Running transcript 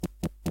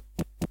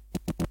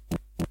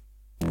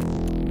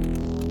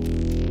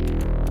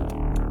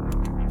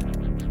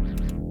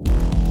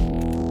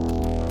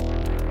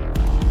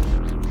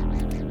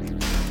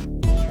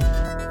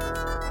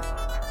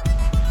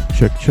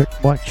Check, check,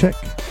 mic check.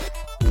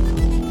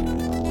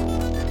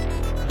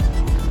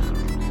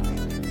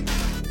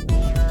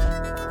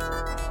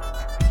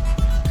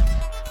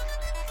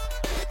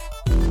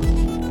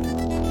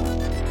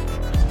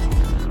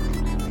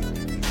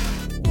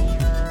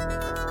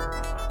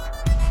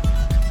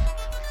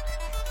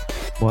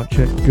 Mic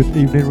check. Good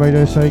evening,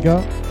 Radio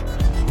Sega.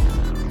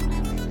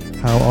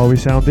 How are we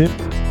sounding?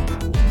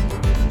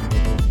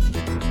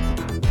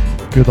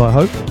 Good, I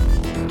hope.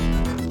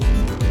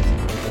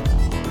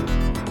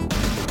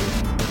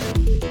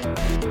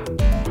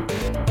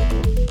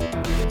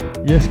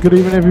 Yes, good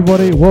evening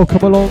everybody,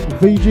 welcome along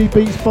VG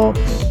Beats Box.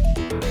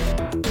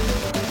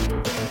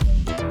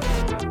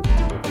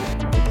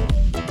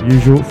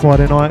 Usual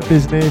Friday night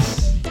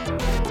business,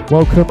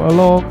 welcome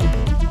along.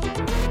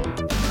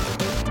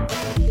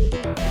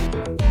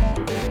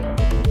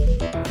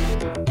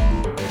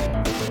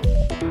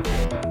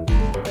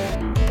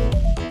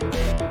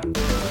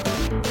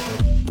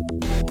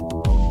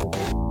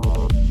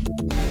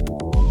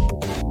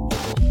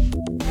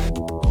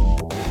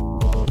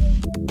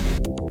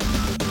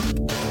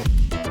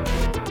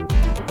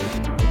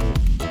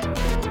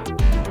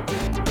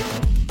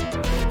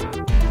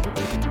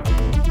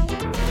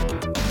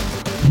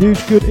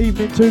 Huge good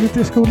evening to the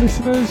Discord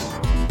listeners.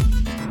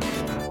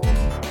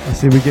 I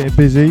see we're getting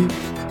busy.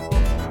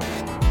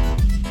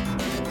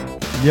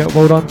 Yeah,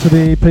 well done to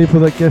the people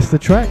that guessed the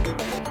track.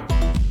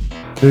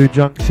 New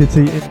Junk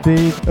City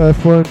indeed,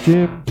 Earthworm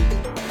Jim.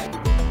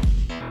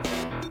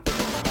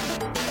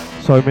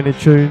 So many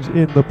tunes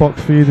in the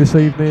box for you this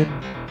evening.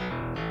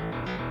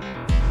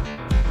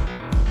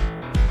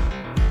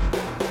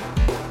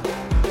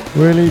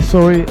 Really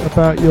sorry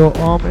about your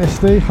arm,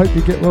 SD. Hope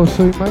you get well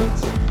soon,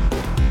 mate.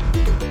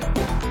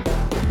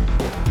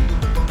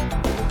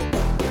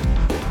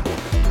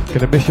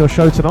 Gonna miss your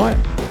show tonight.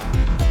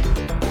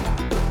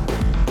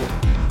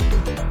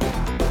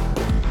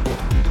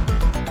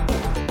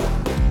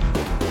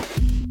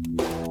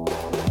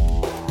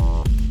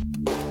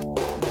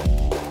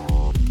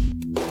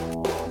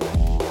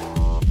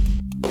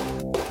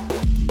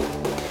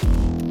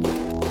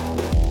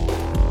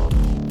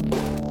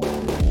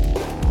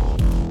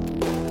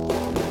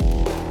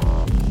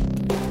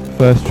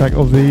 First track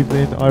of the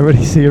evening. I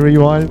already see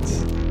rewinds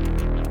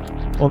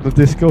on the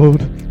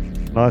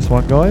Discord. Nice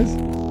one,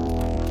 guys.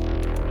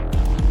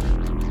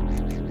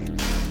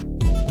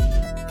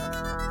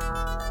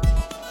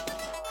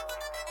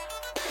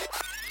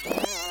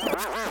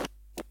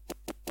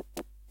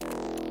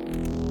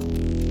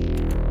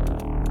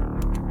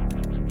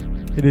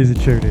 It is a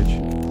tunage.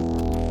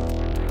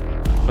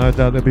 No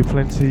doubt there'll be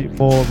plenty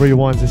more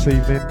rewinds this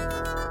evening.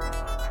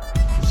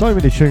 So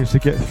many tunes to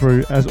get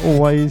through as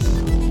always.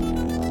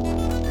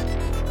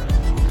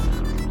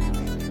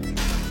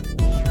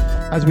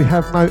 As we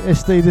have no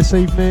SD this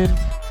evening,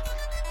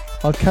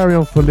 I'll carry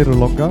on for a little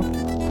longer.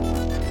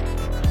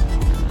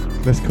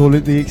 Let's call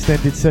it the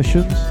extended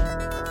sessions.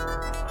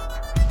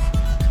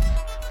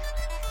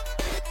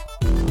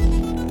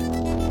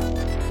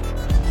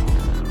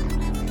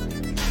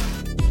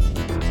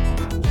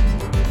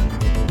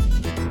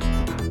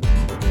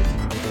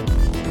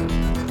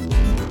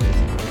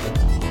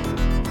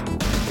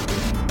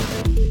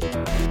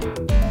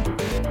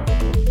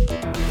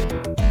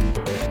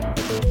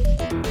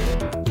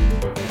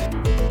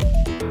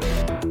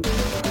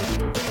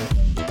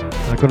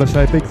 Gotta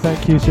say a big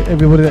thank you to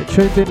everybody that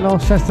tuned in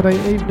last Saturday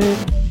evening.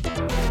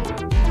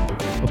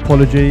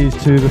 Apologies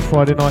to the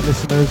Friday night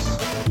listeners.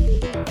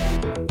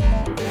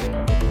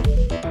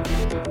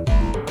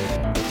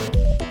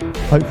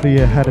 Hopefully you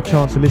had a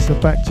chance to listen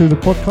back to the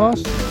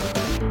podcast.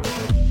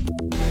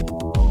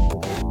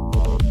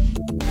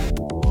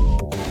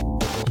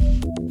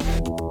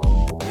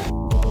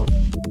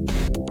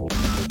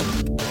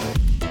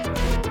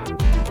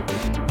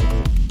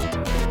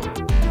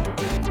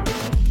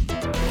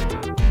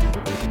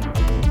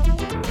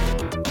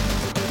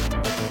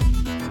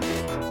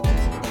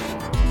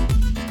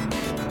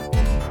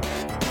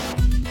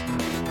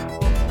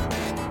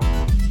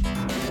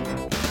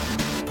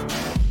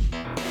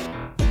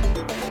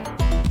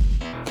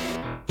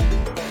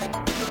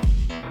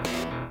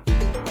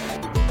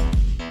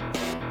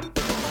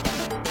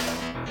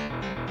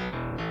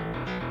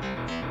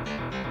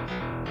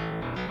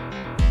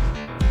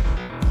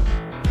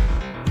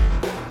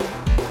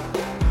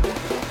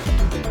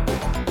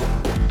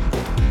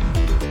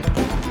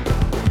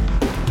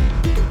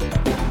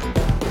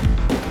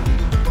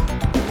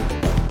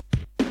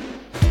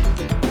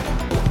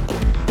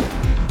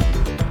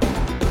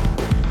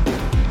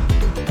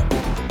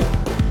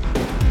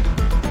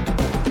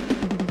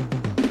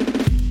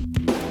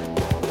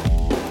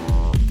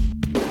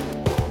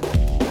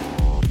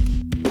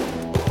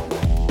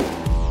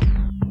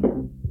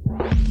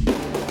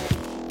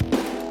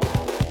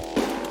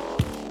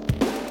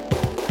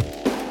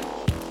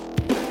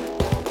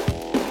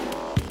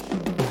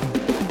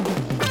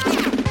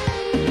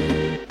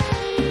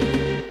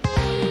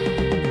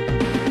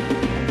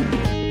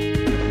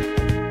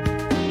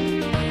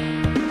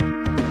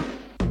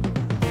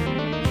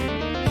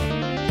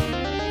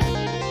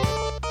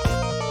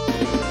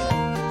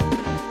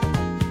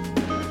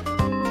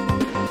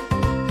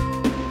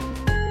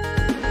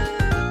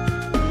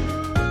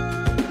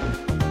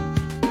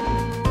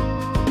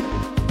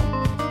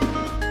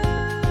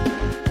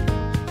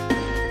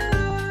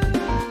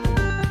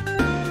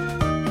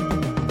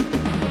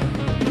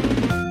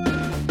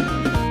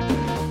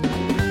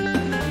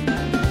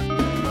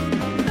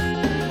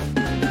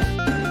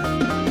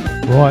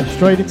 Right,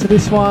 straight into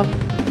this one.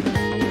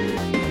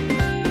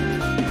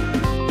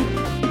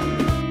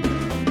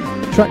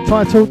 Track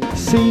titled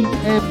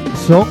CM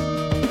Song.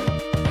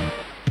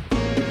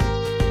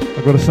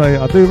 I've got to say,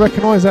 I do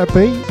recognise that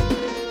beat.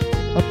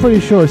 I'm pretty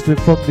sure it's from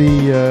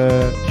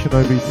the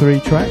Shinobi 3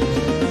 track.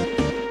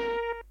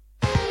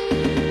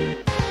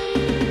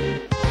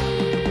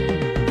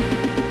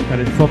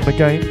 And it's from the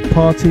game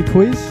Party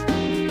Quiz.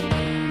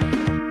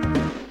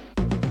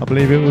 I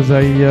believe it was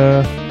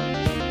a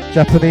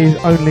Japanese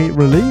only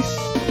release.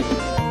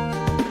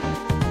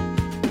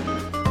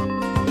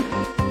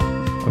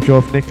 I'm sure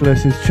if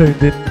Nicholas is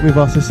tuned in with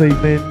us this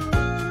evening,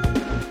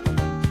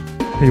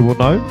 he will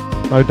know,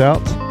 no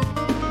doubt.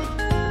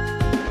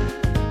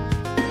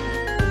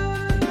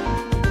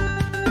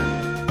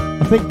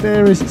 I think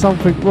there is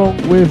something wrong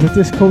with the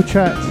Discord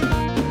chat.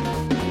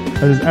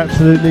 There's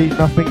absolutely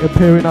nothing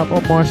appearing up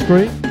on my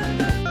screen.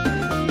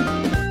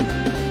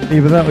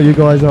 Either that or you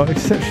guys are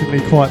exceptionally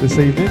quiet this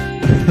evening.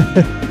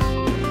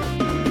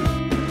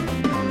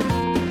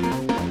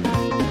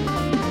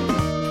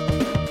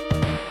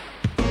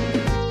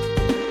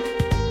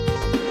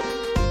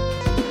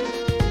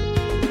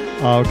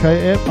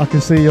 Okay, yep, I can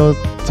see you're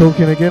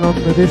talking again on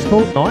the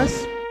Discord.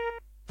 Nice.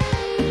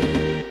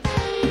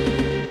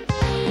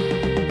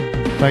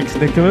 Thanks,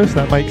 Nicholas.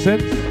 That makes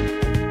sense.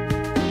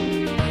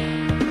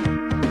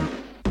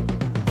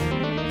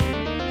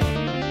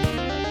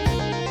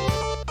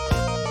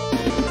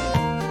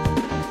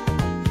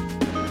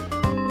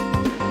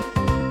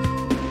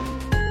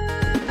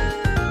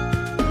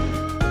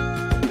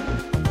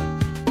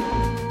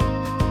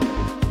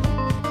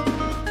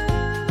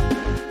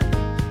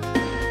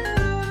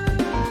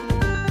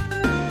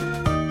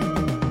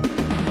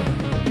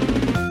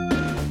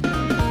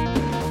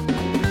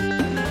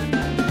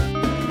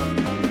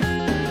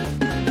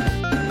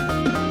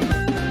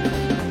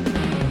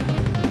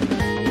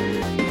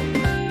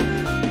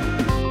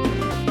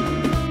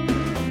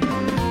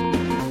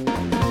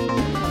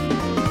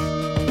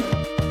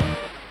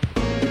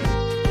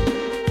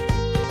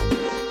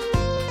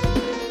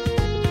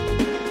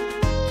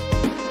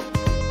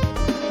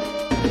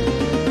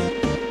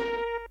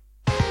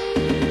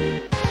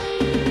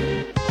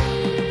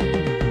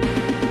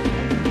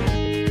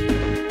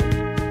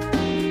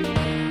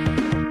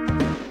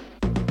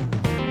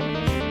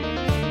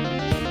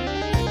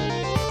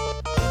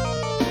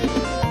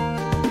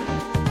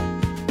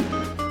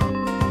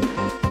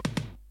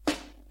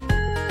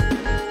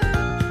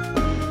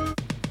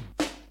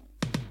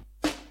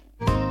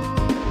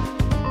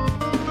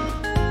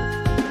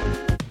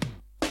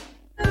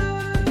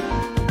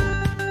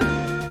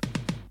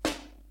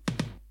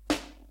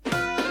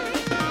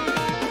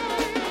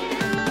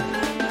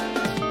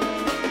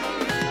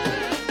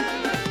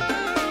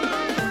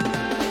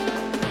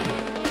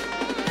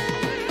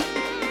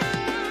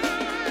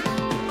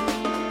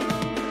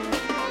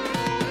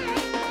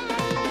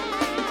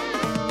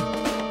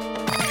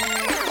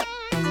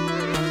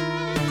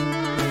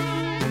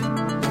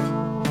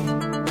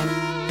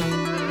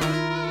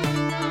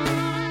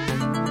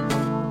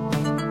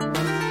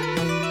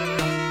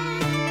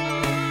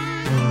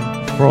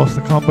 Frost,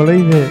 I can't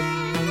believe it.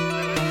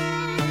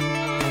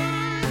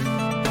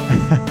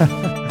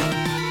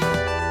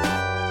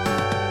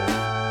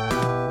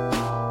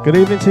 Good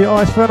evening to you,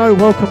 Ice Ferno.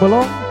 Welcome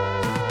along.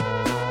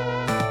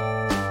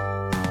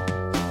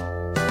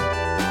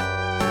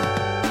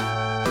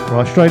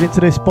 Right, straight into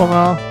this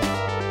bonger.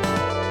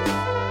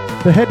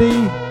 The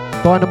Heady,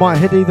 Dynamite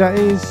Heady that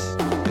is.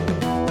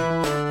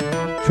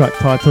 Track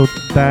titled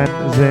Dan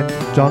Zen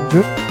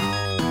Junjun.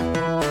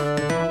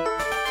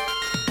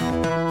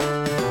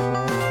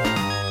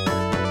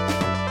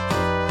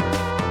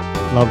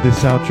 Love this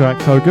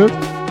soundtrack, so good.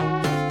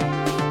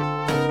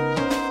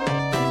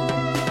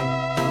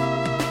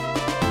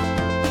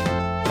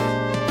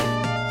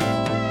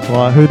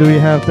 Right, who do we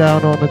have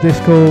down on the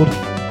Discord?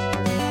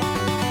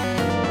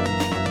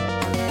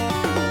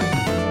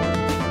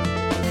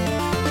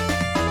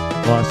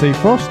 Right, see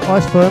Frost,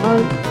 Ice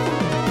Ferno,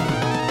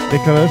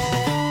 Nicholas,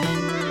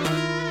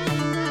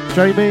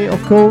 Jamie,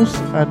 of course,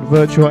 and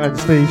Virtua and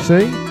Steve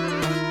C.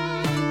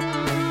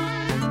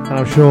 And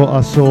I'm sure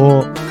I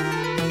saw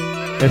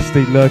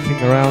SD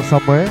lurking around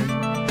somewhere.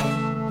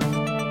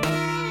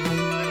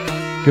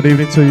 Good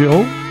evening to you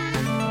all.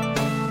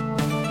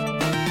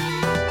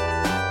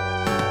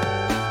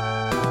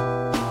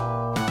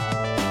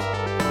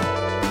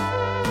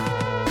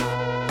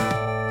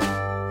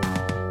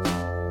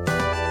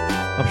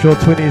 I'm sure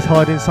Twinny is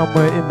hiding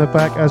somewhere in the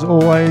back as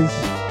always.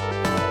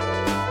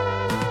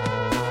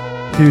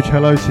 Huge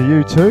hello to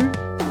you too.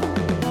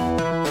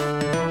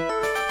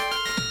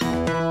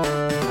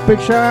 Big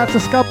shout out to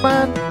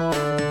Scubman.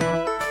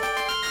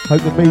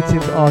 Hope the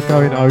meetings are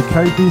going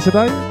okay for you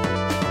today.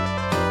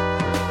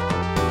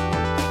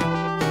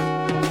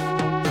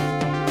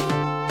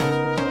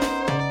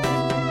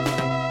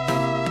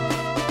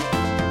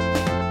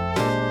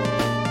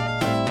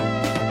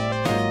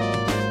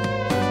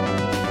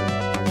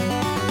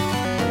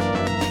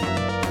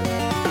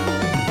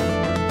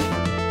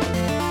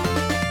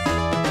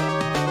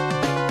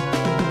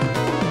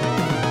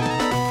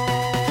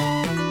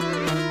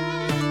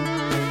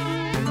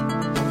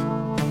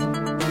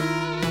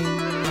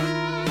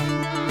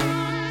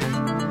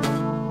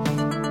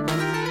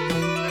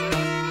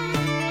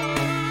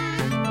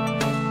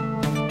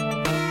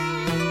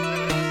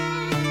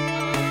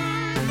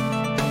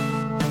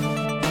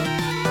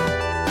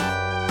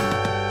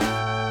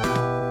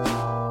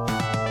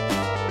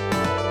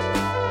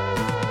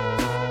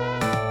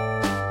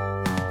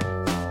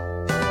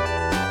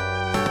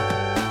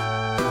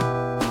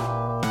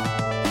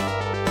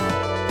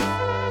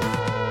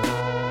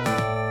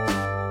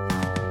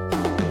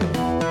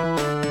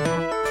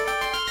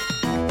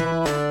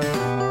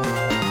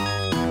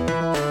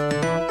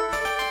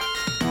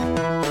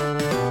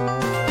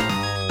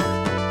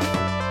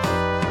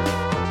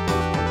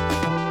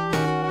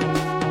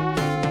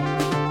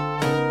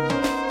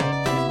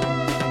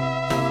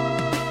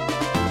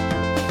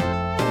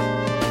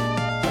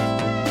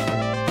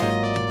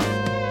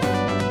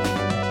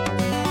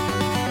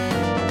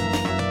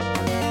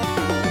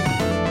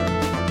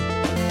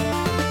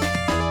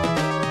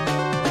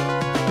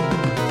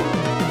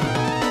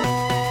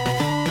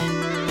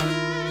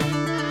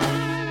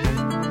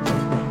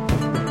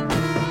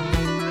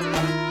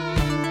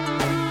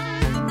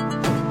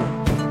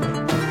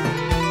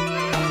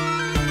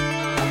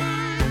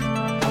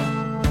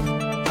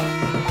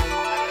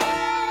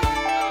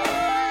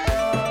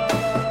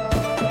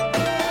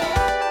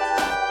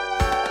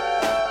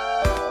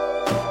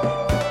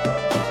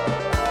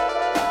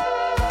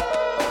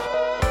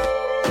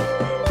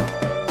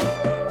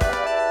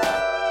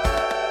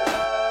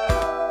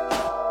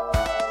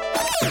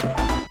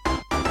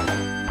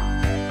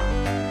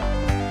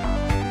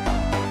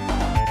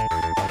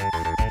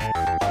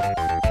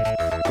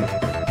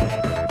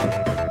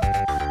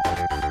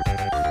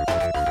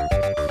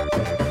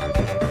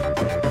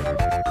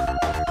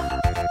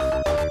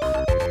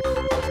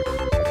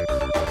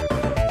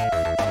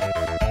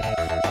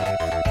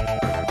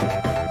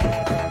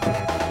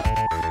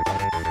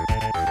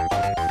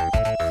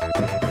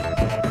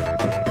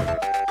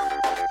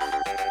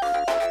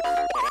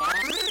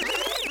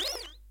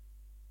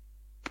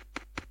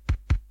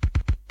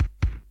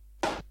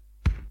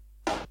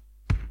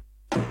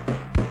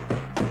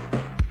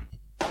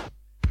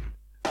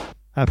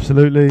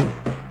 Absolutely.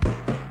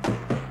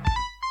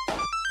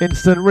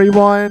 Instant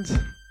rewind.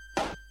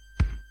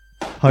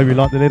 Hope you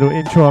like the little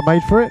intro I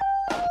made for it.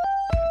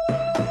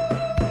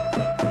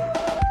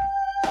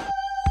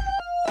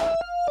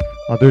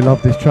 I do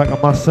love this track, I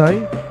must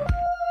say.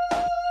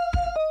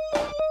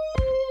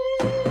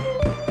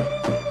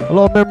 A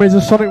lot of memories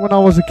of Sonic when I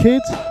was a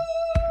kid.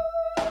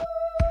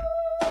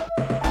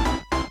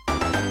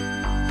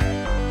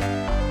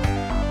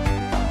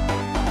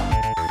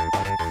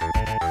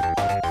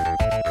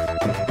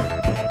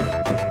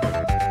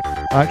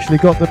 I actually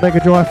got the Mega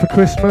Drive for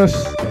Christmas.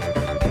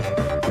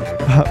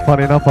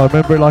 Funny enough, I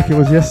remember it like it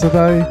was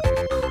yesterday.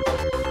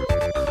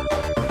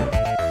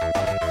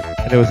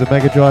 And it was a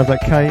Mega Drive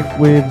that came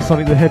with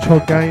Sonic the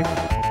Hedgehog game.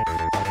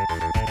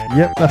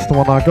 Yep, that's the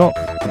one I got.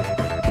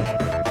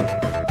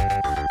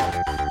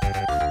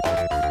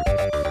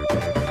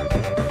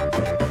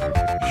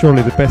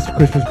 Surely the best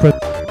Christmas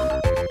present.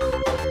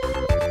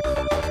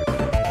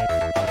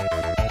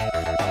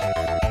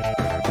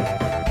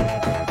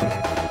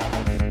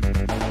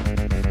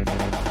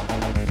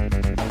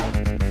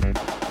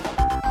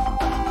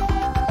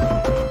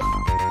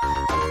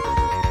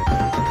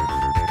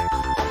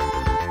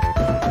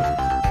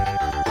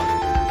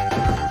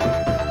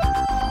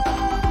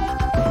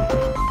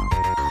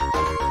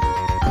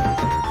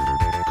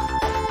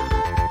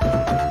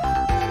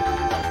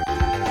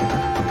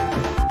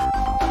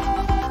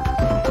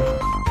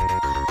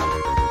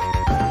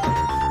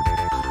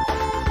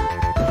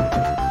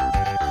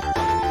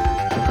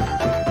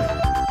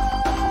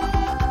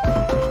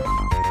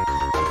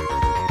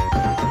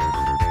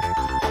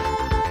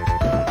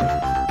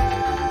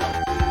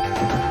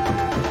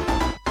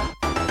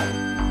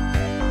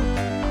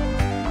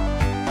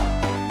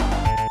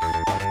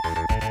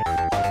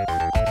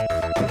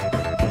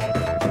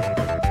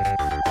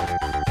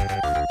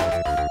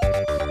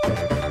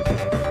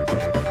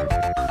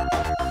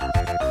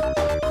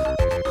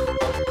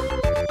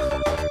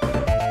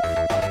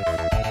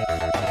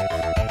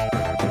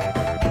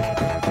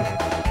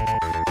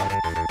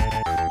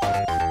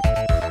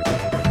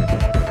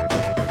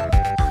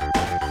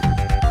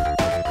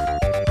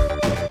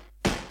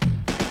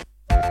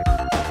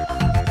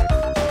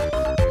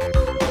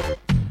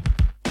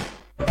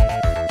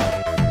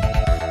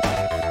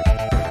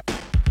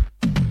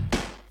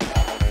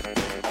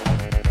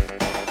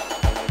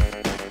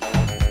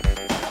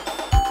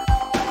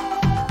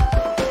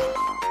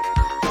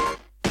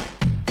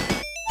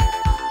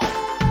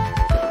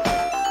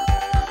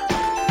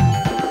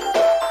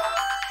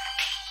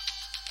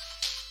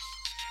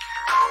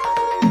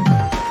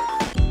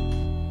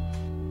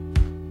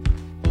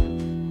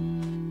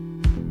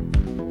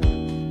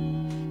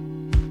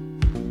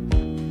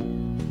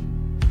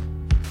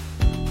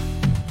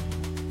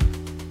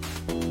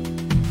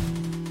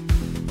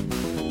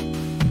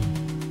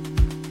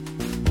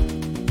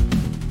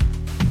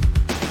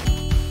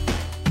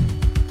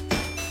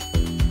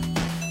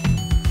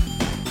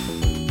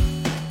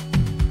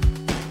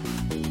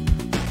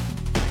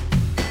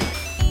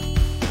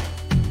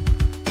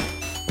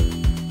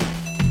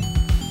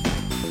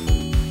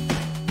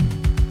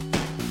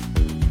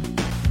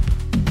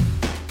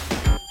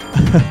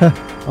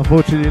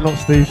 Unfortunately not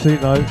Steve C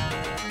though.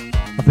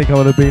 I think I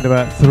would have been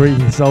about 3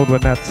 years old when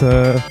that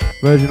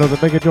version of the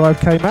Mega Drive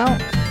came out.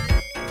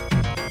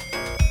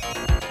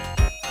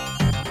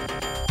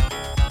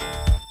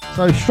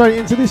 So straight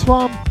into this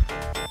one.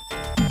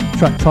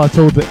 Track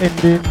titled The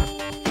Ending.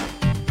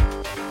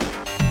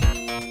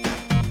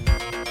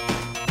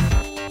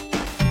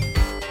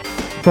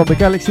 From the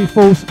Galaxy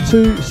Force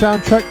 2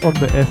 soundtrack on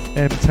the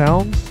FM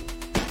Towns.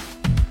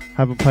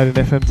 Haven't played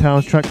an FM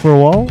Towns track for a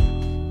while.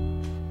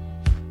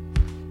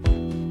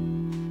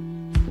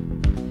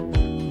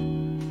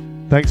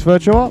 Thanks,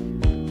 Virtua.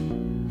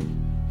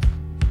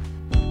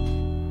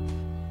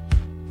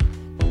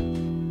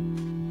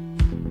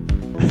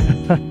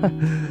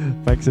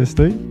 Thanks,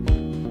 SD.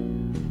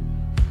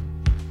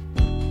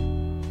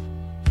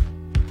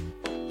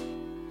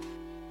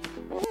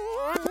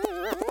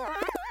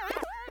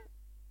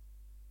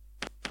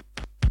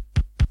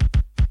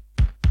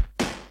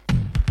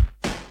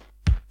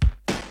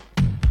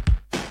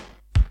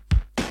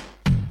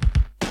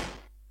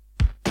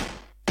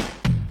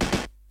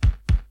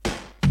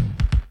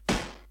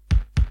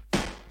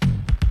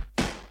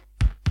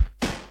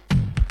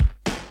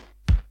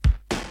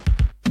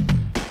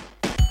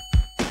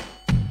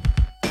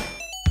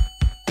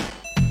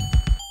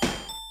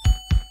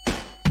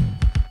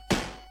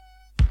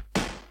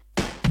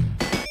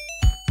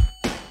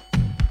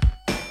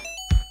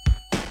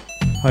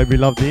 Hope you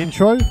love the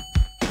intro.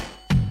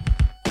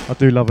 I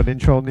do love an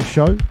intro on this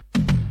show.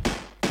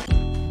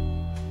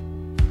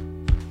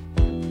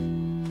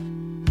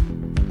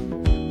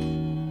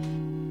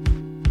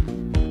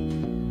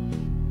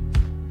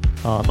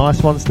 Ah,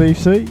 nice one, Steve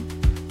C.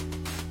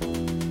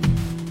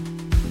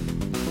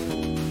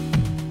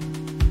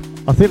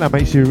 I think that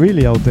makes you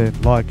really old then,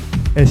 like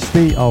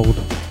SD old.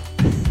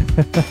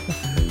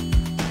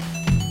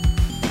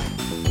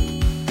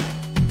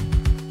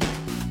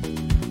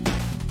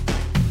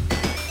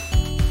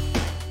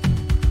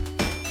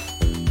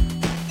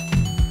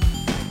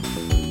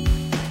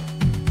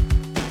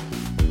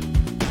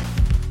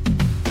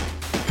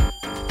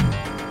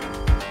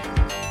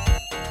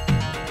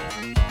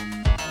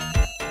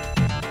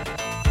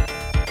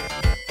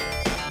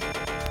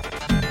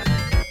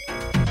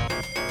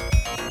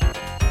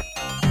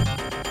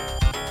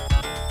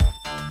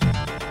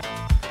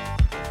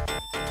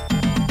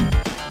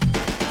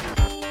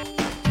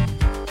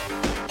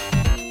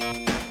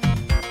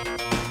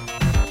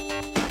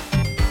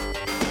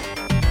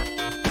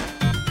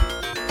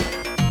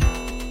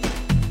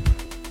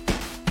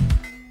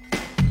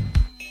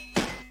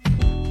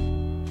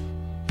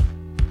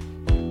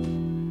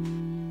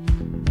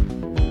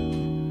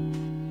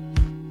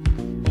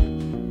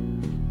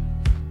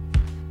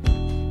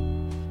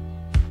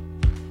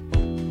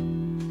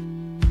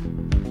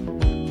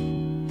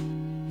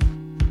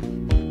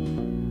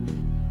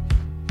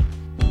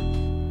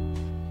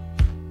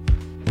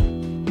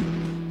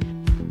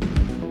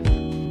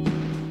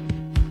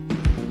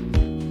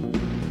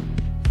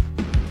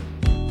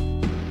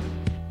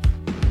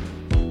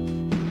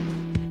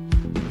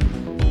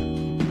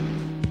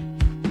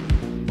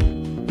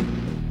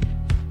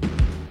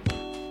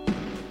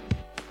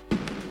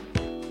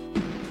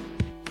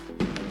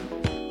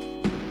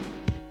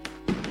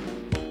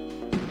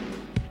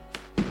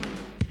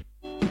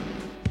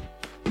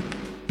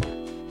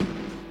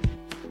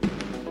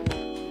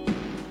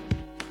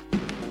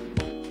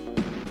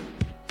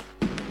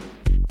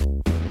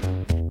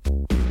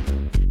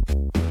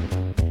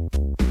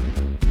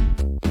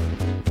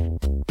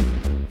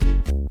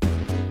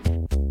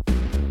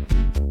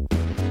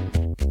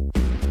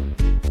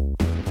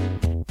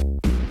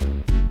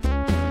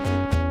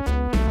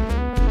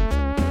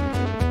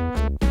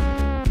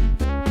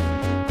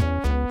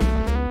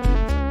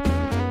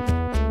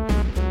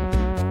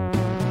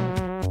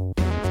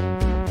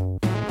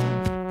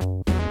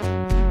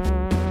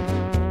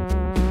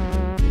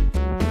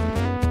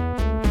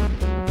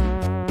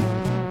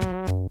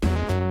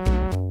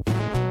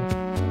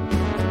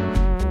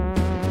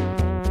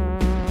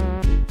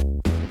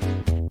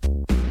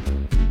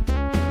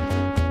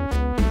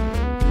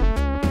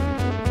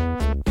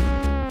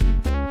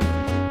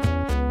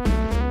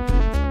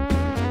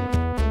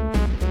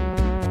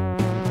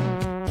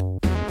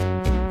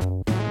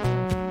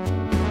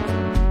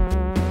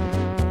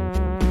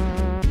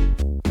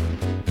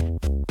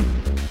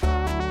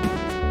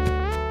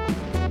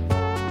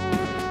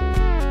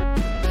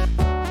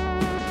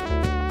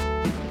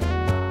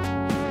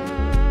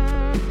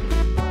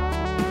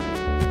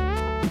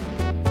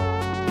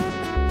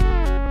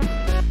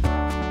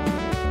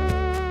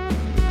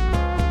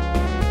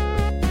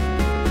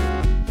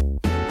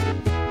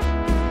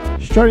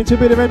 Straight into a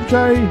bit of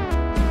MJ.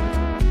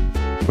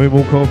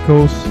 Moonwalker, of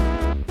course.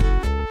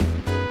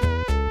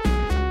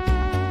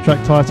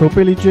 Track title,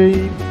 Billie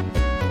Jean.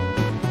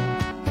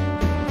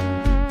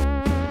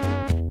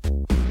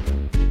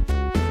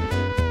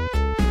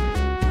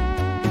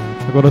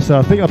 I've got to say,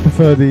 I think I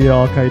prefer the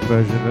arcade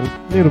version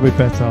a little bit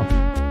better.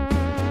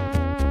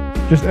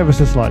 Just ever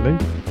so slightly.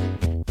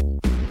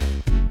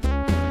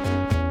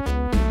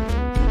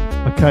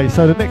 Okay,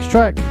 so the next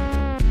track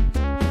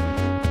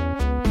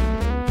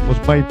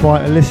was made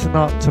by a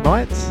listener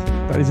tonight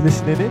that is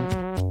listening in.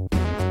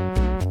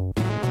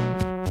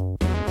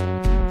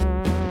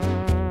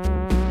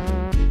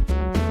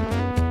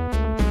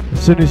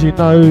 As soon as you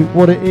know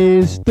what it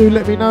is, do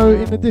let me know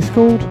in the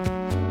Discord.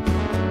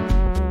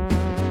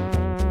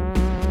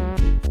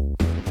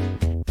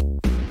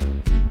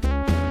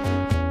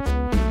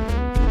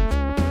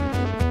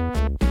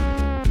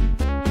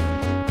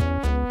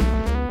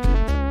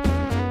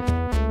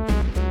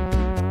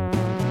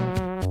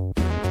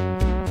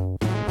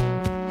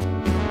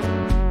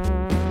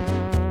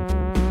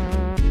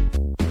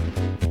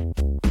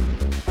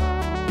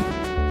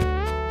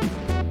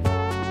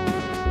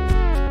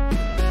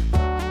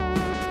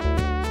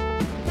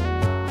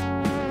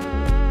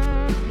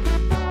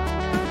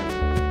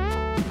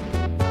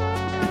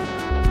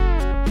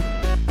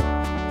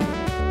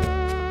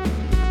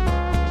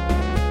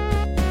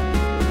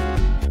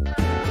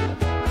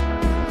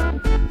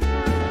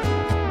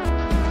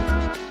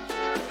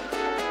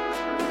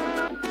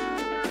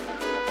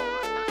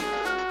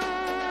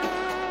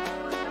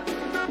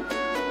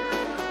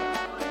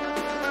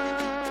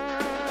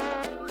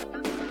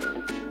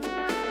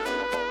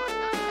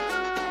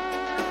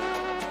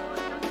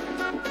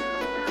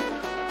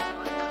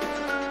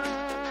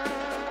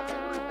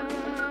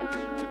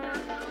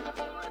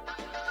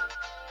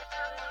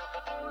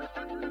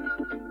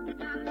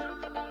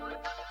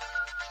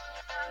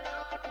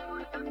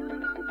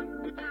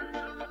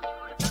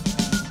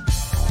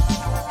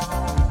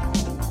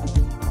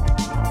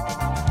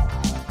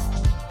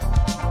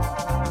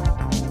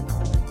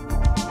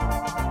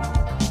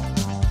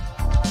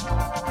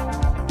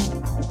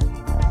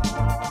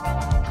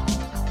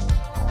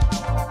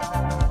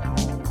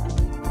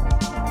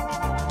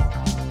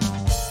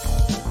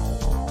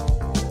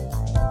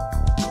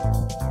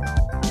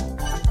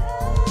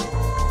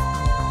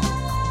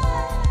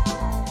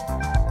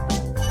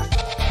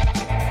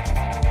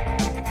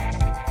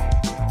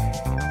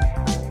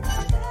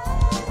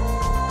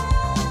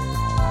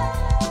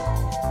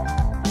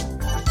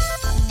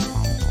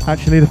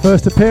 Actually, the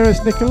first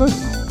appearance, Nicholas.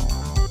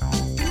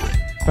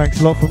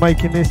 Thanks a lot for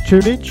making this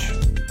tunage.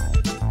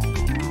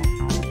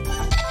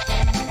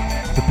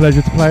 It's a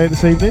pleasure to play it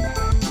this evening.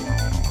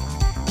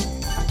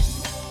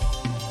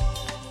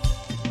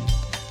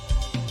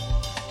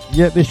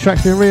 Yep, this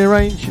track's been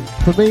rearranged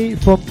for me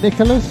from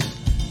Nicholas.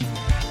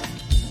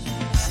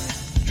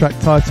 Track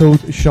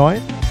titled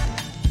Shine.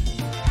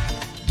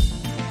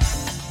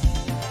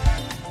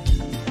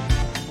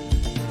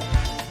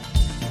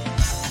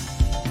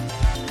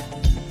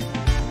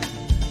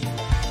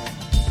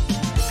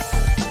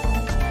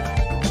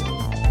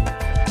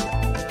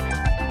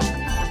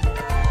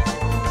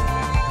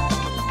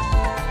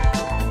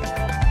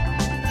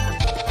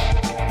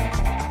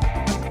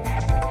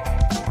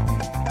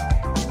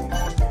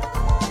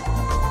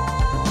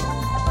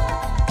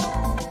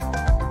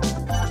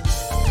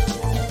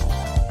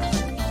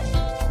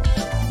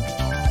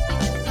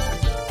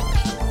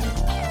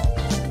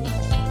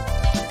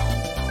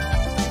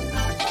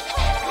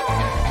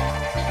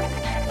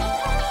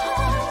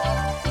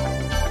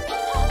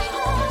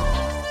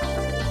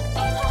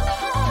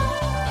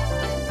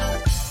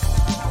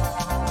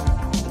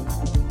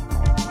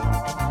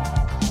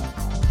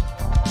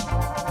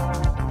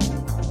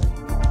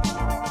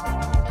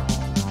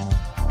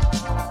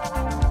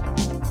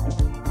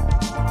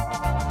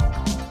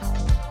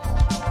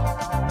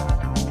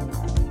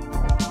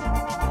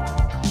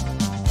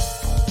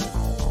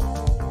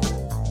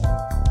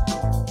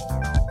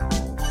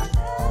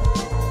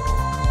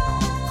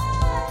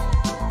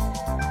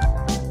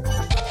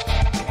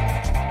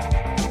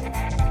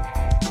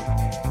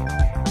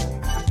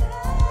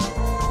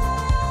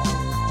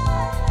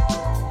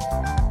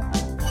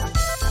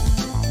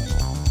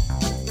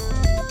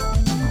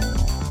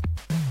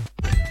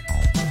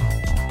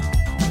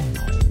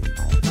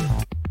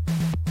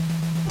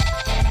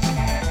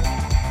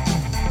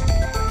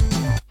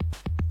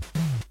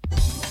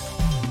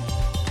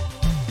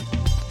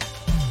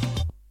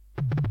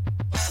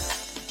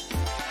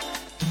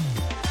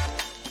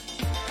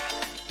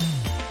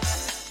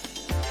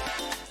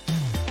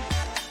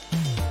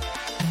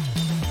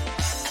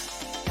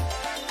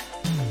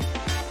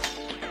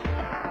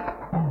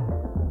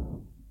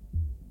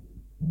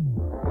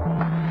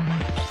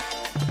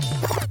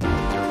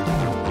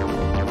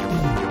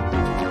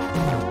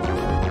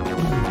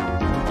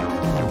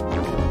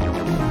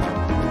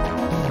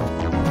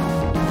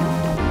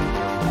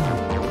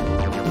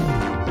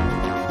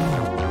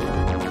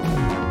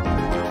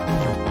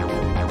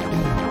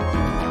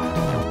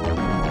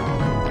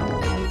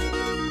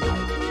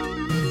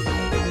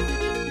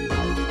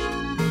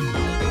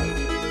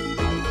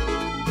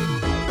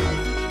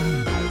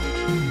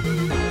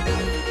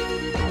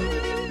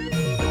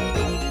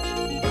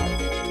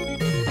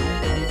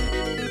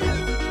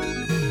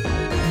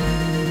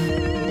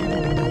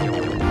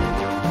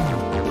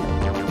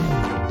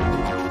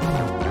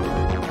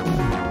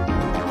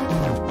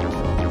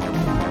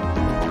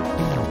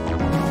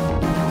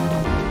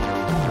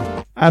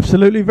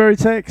 Absolutely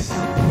Veritex.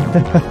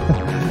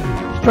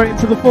 Straight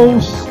into the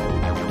Force.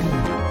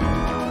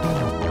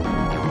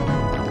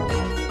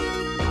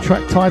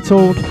 Track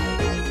titled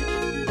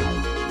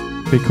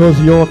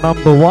Because You're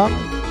Number One,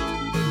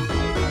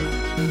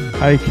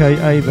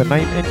 aka the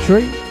name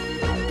entry.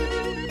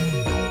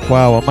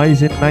 Wow,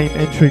 amazing name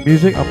entry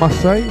music, I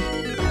must say.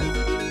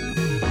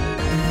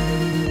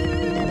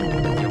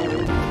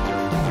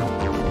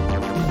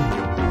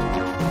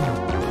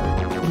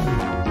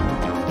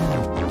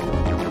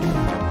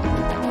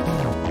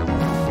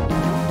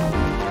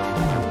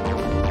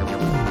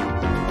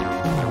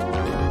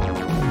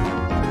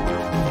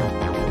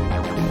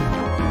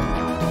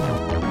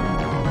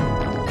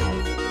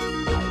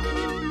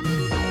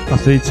 I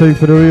see two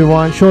for the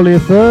rewind, surely a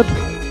third.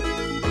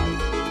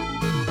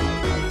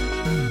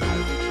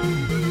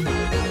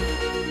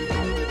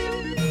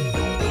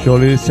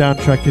 Surely the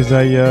soundtrack is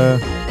a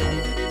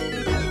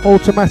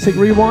automatic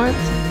rewind.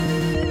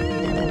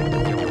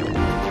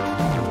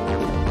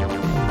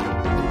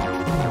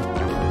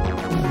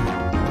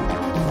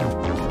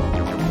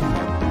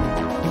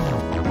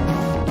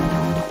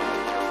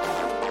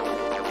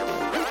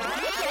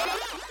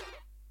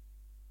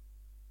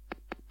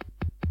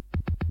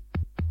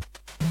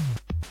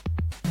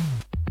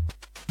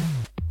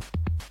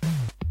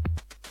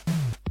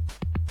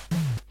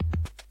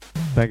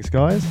 Thanks,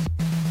 guys.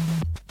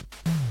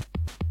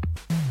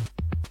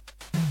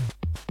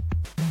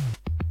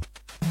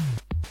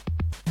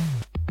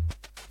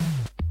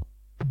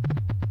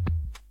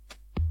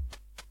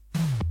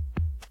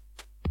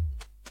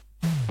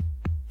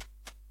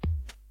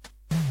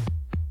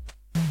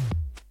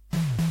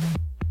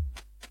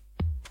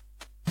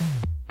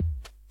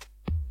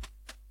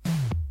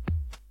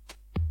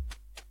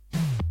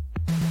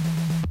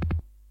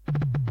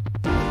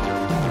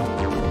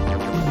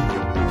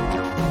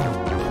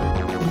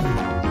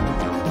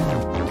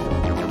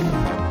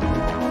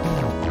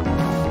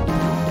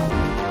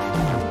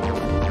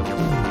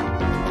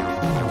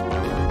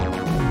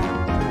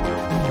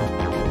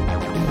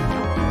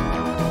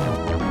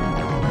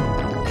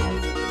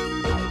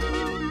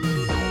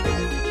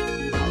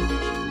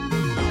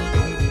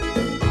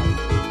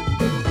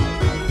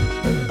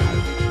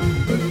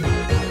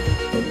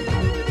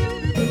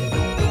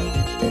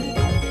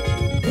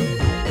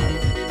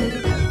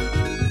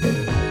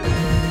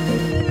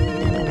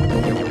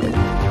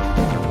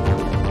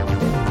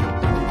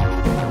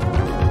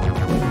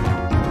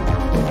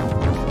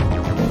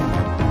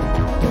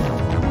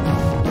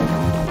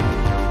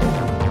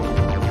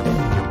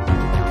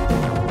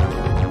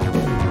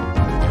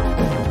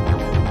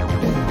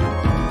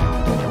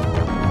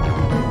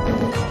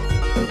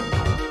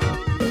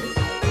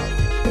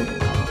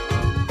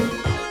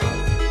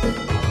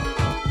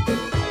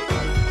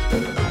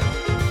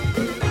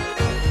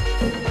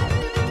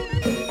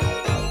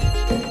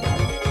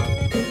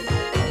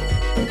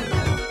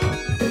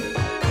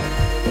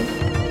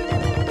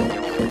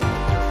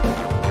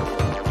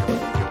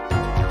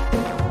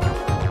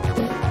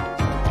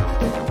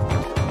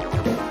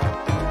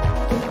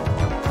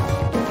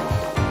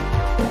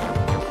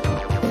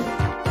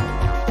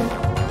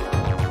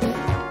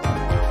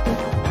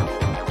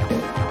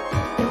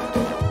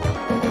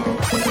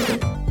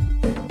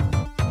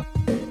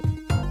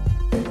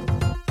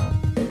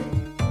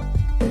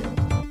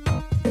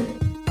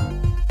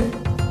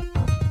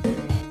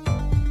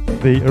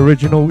 The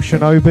original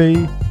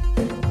Shinobi,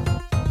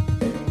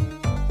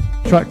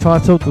 track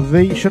titled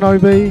The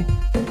Shinobi,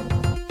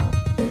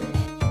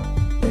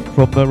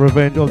 from the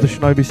Revenge of the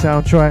Shinobi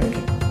soundtrack.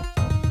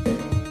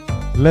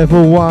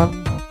 Level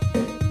 1,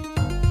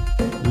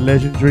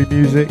 legendary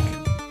music.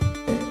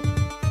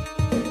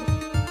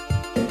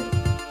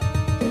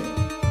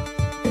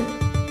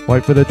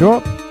 Wait for the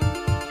drop.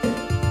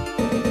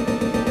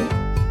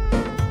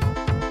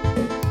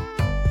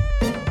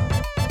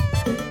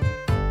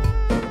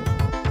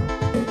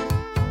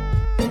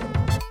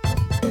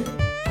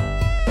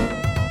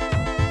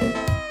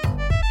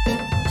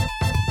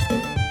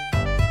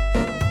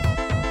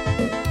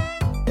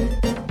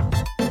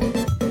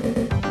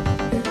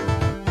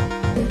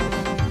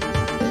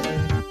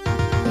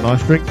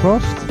 Nice drink,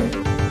 Frost.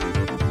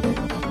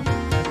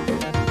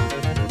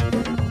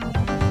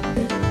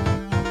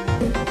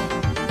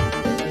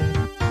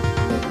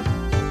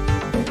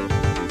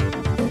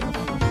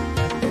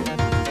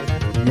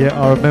 Yeah,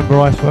 I remember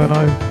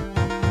Iceferno.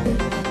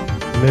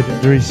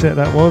 Legendary set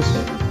that was.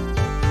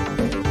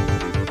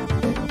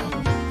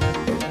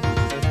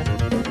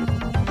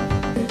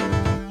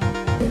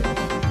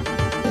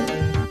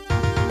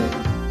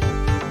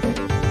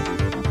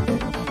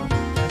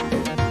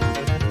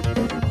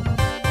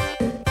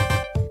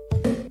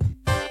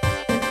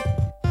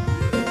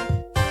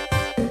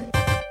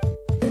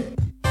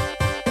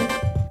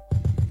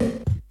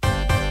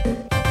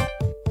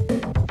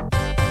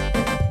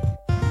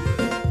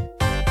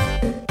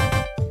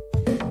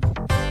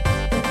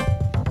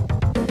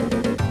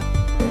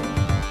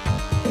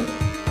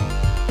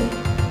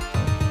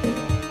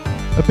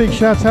 A big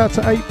shout out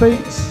to 8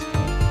 Beats.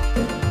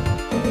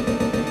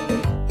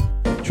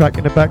 track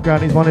in the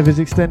background is one of his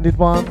extended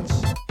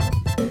ones.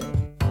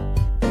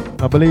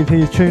 I believe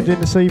he is tuned in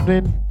this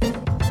evening.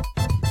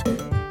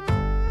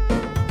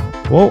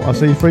 Well, I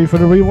see 3 for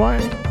the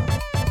rewind.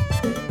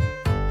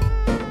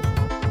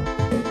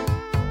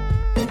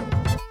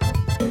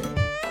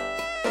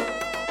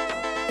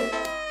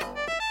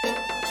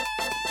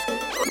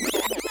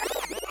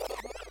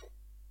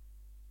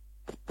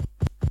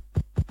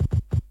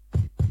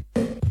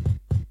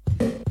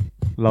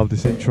 Love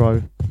this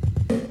intro.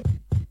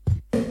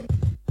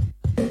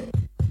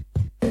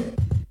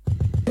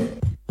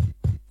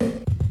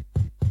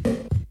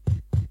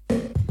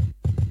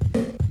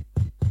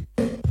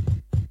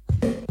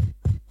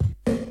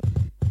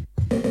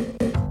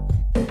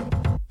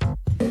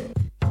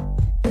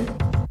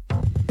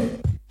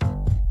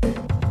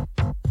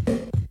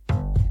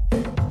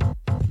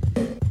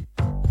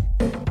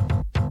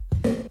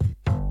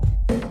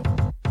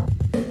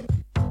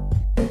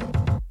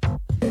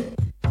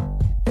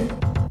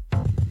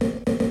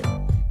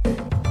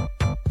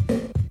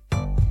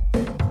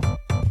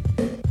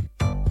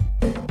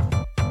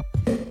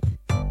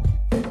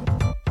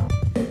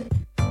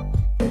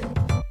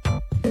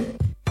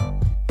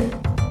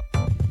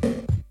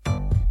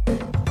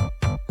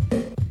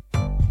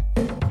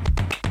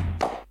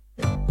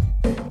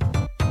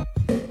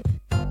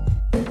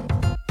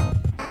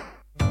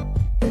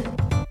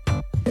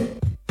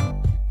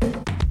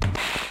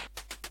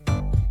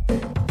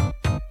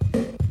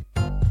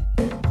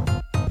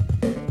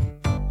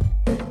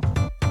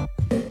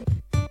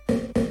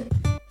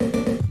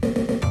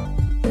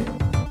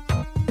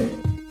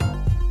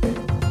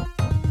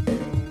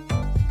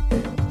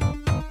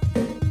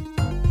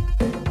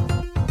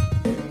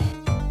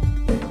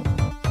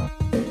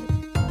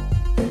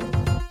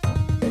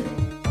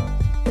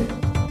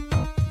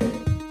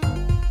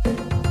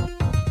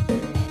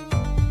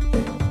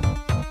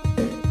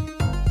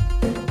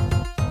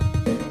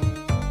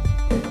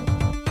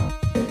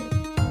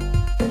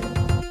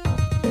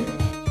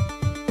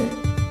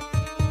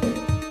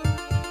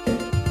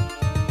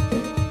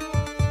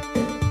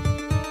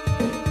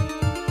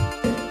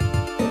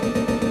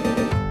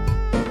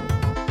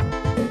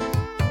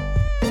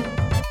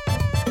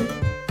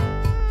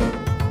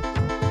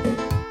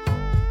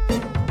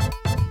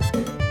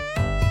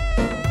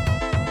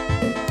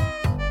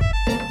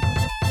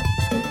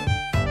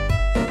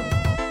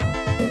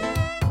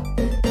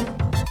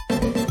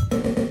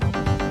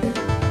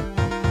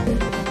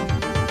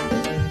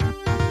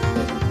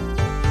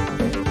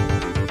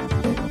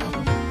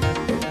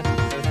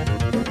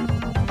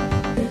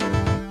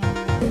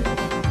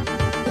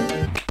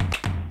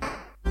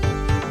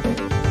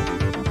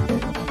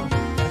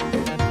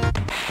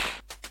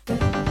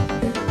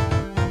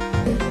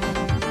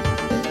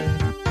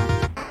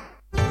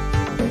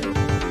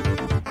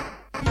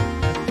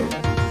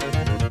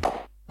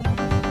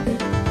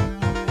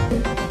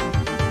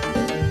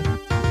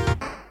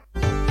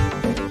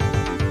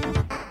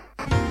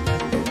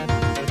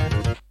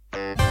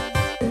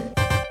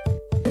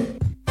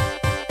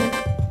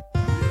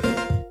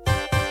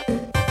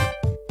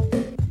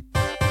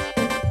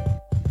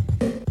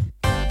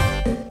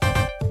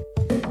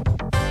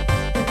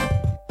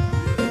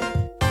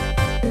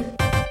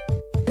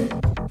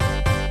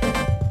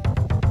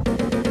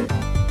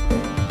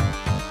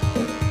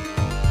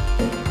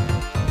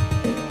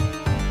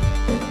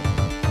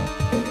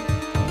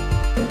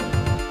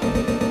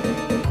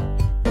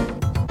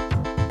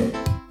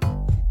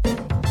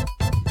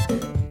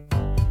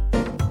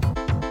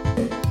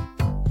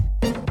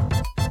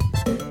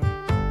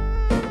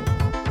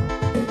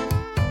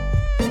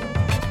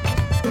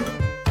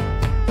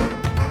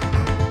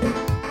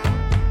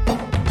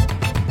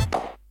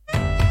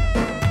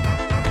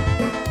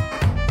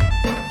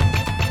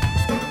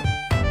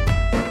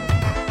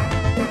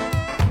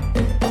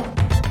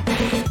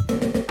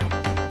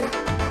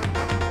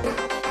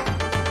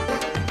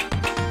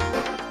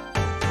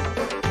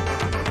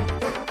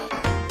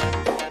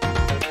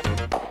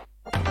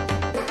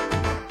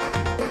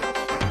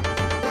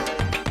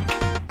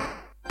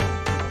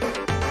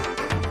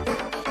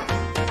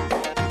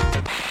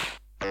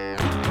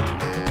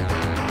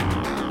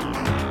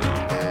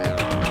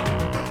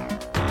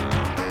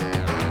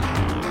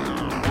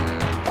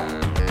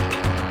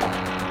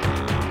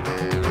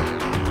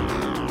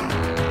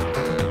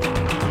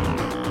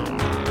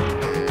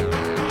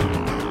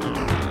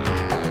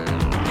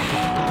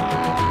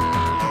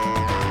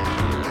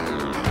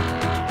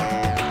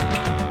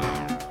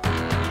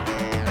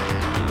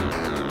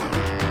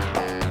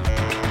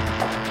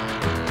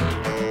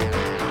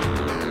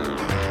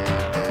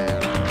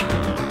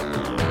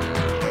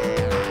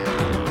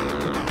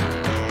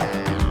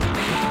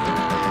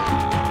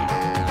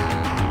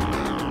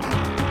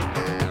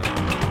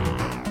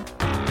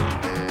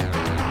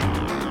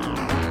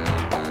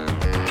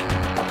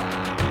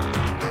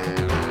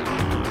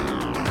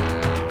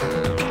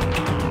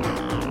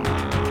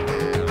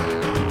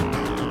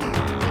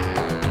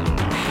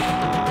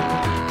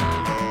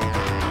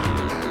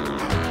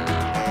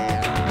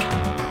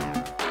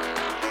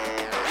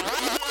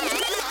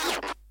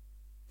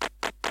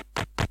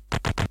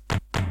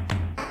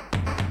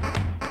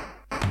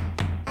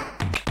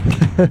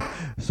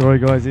 Sorry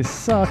guys, it's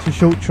such a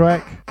short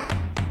track.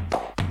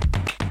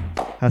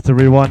 Had to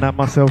rewind that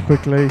myself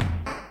quickly.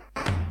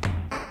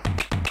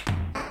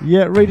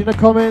 Yeah, reading the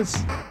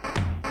comments.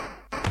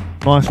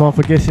 Nice one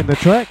for guessing the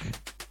track.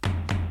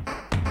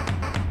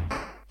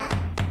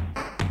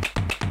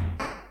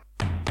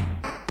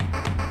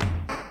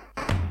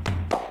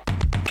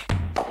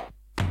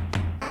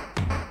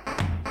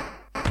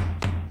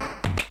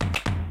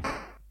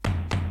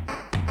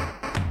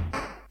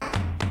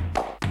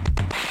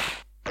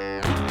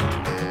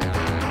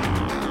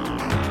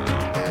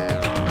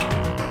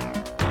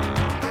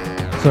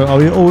 So are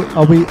we all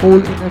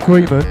in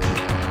agreement?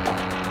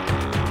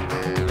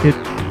 Hit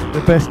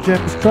the best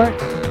gems track?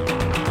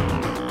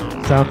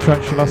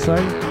 Soundtrack, shall I say?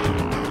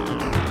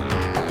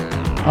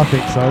 I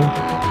think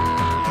so.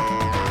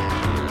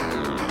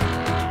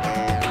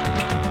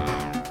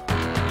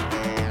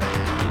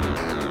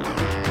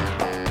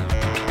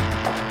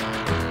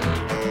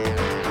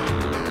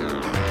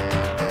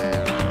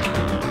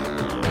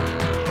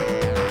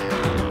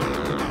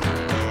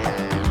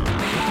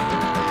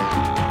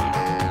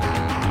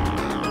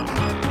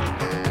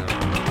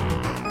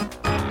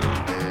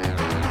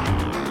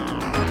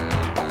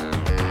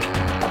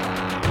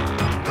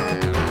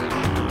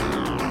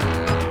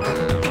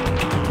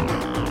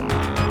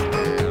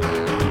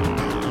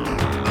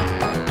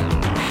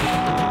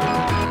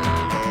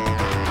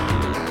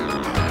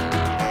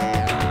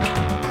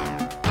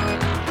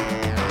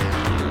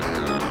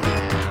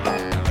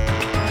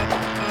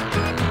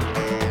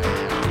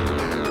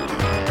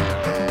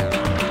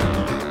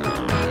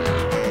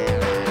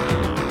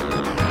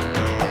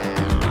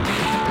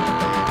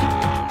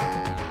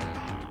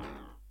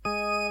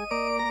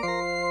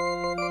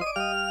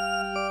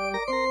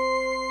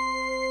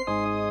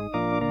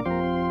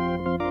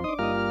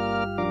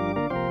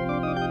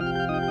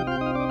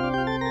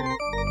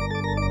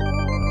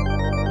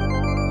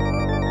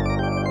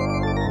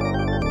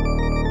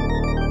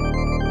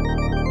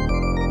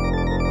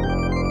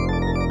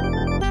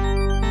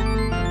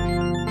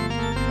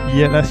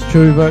 Yeah, that's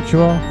true,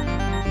 Virtua.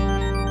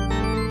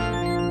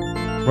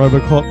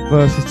 Robocop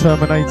versus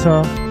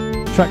Terminator.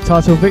 Track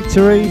title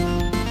Victory.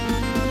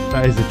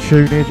 That is a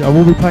tunage. I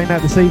will be playing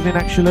that this evening,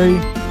 actually.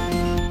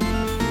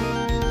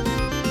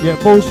 Yeah,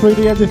 Balls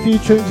 3D has a few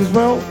tunes as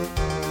well.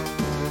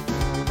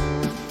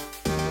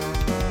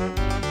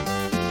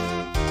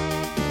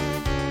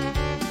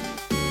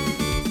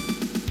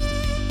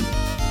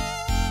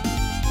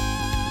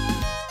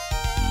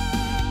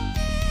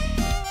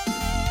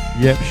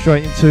 Yep,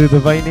 straight into the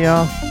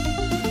Vania.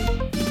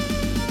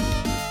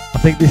 I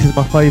think this is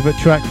my favourite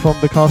track from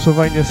the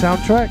Castlevania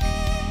soundtrack.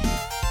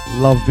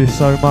 Love this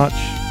so much.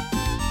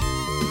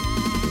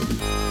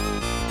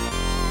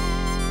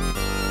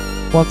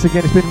 Once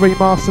again, it's been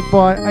remastered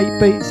by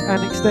 8Beats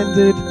and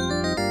Extended.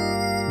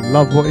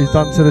 Love what he's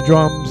done to the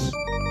drums.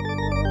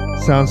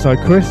 Sounds so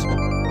crisp.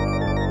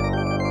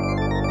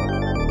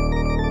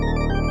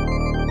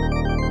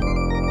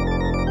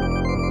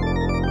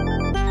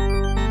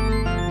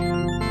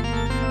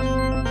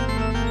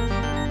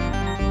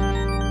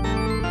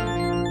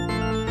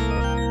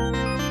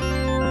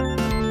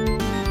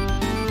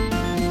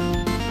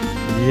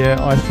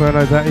 Yeah,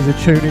 Inferno, that is a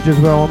tunage as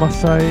well, I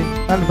must say.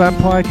 And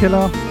Vampire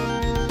Killer.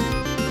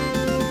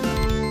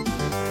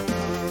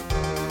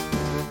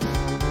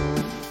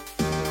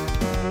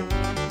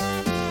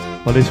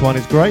 Well, this one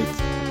is great.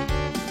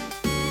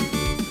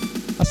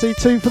 I see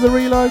 2 for the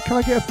reload. Can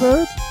I get a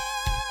third?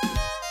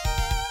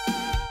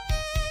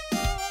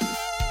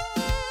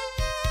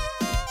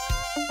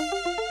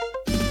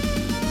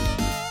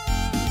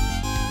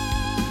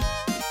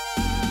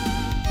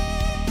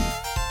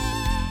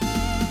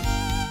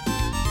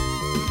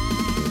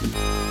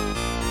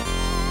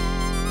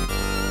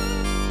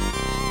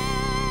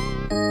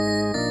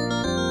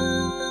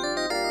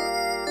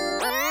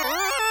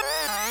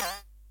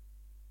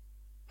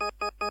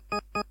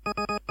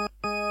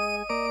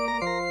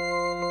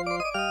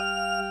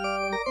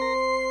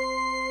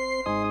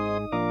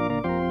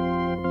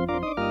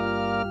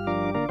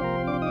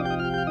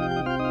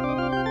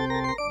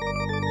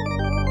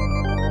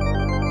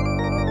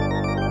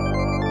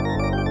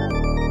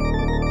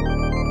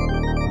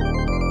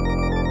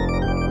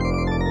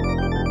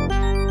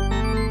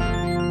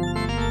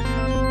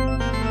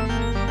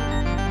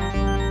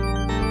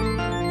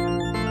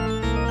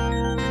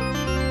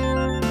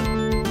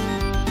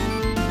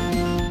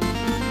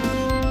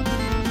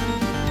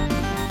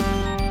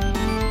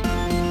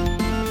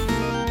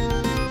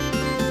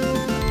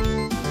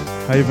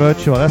 Hey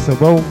Virtua, that's a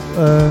well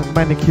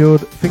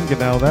manicured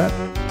fingernail that.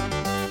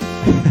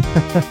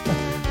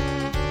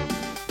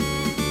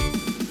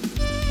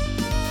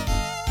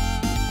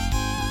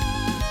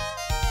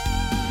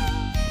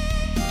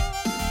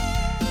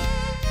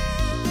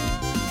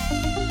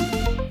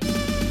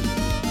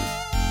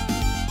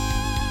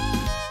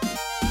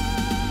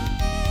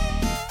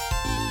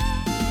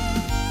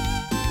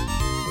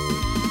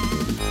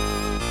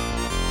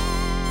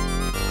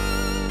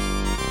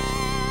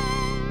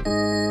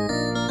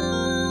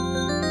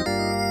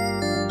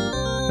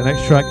 The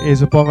next track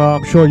is a bonger,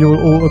 I'm sure you will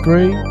all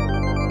agree.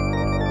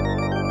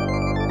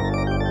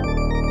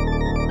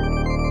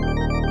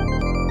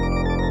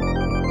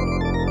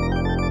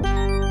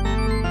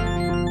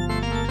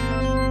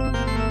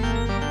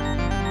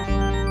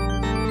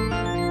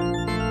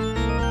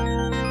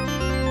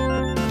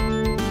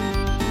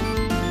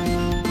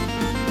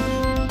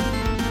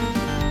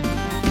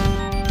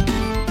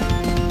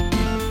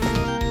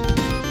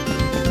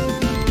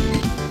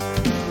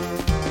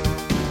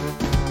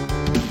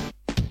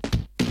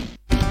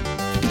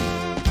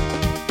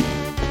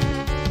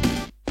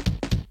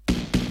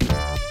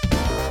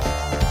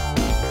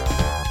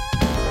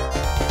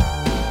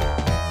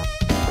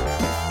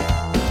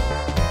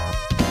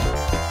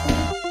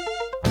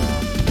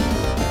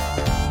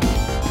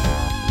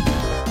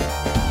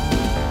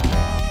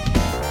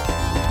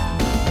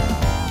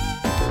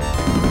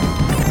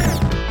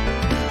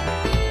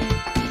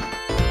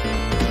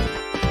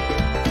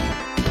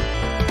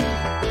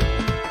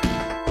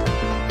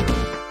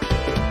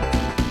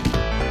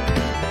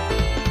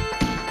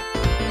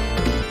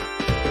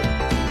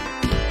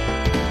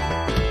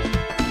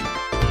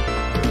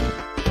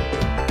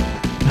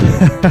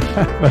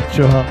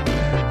 Sure.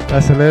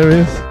 That's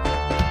hilarious.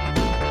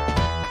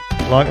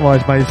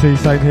 Likewise, matey,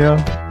 same here.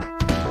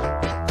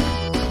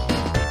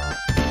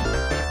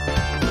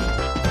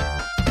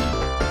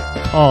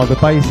 Oh, the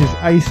bass is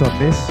ace on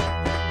this.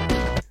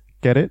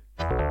 Get it?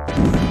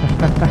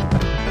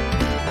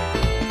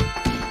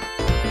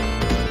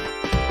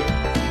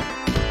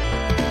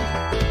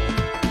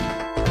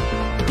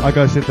 I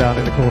go sit down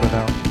in the corner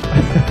now.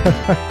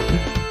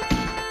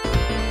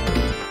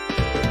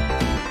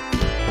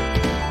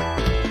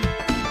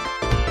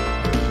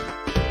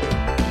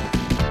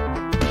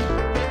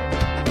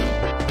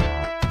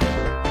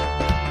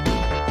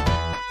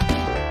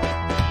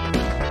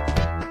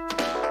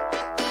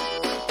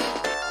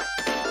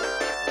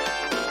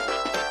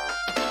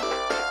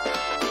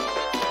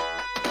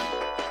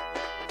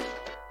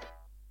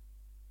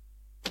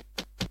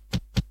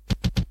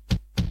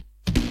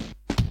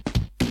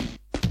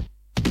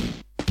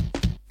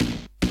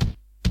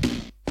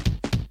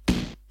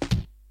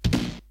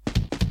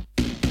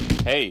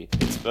 Hey,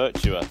 it's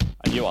Virtua,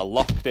 and you are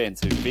locked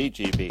into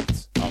VG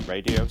Beats on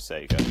Radio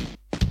Sega.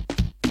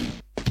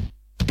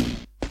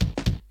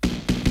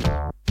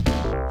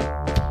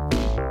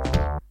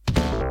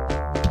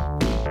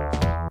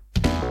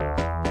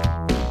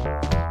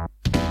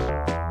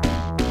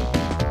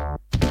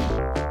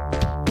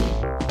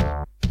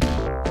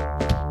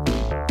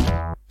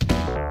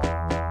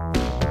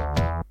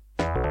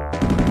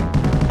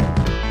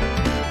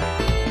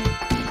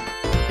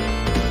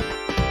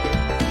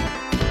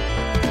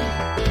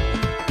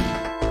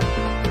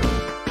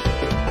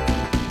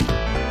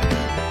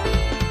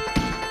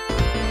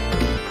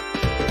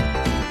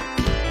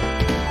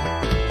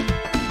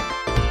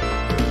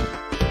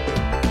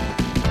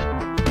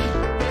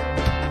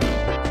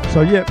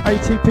 So yeah,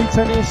 ATP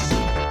Tennis,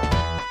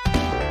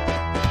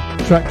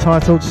 track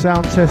titled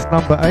Sound Test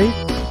Number 8.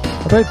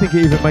 I don't think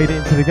it even made it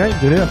into the game,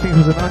 did it? I think it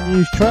was an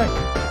unused track.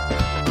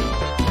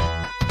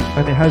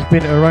 And it has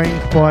been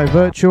arranged by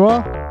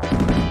Virtua.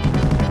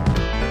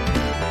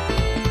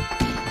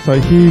 So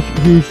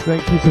huge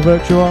thank you to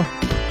Virtua.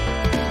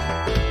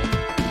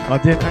 I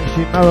didn't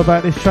actually know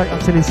about this track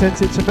until he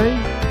sent it to me.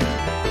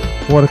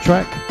 What a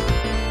track.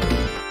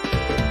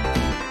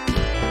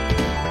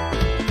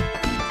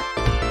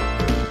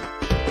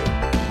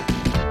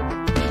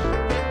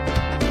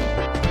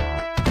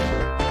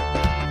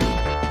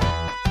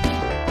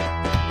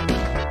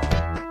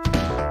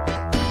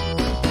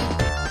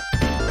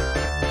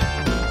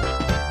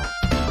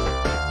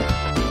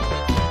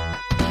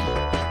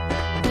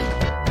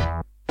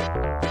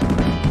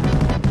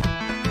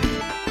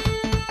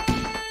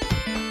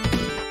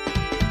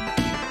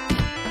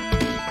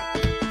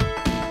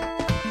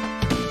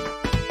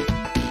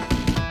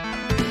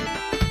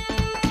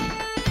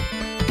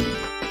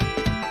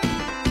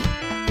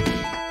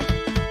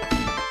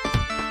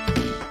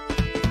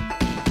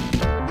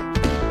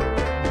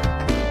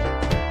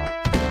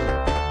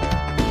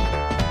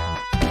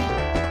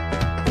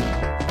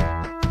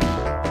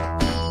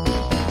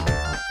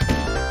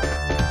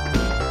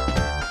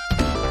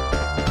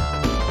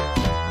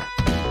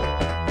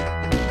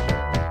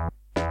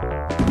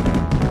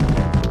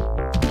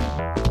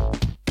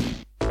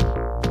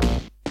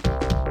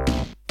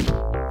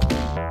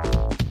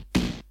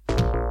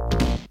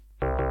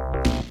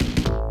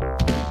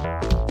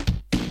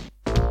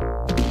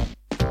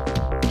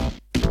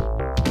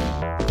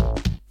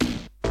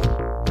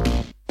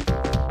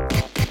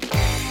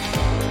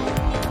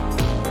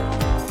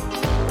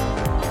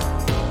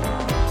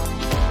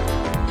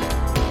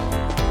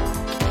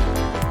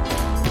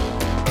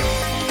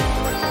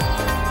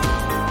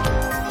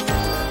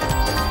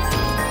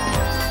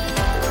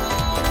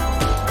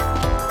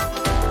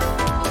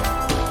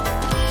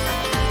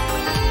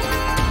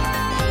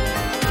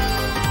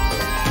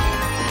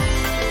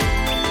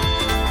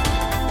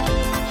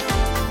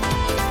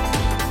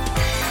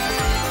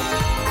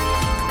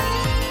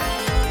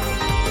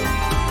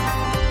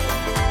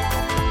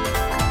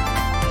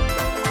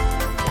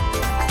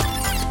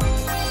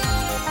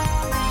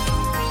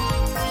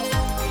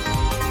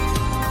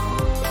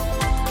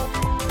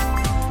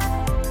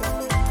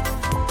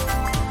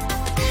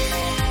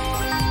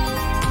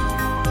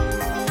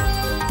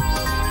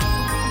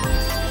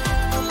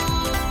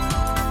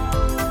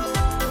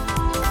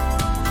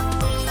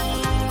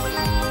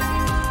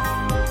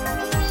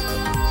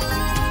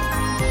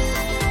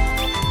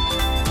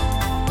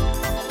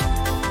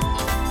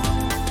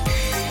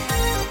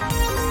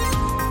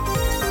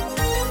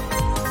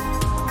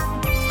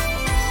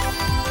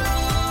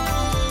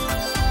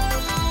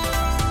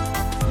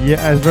 Yeah,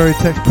 as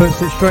Veritex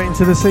puts it straight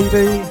into the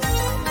CD.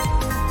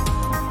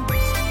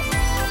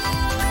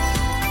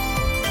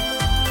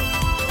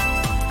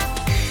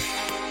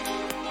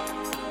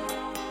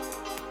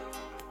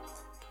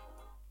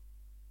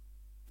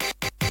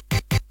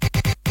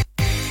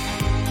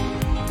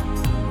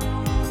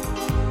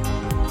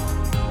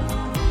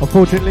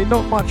 Unfortunately,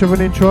 not much of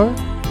an intro,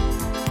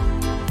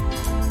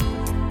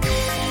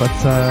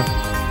 but a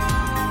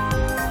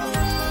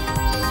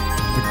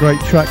great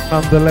track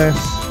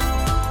nonetheless.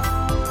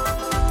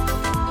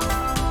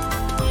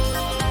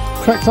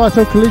 Track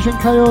title Collision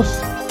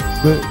Chaos,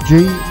 the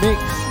G mix,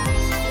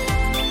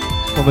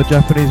 on the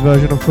Japanese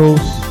version of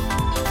course.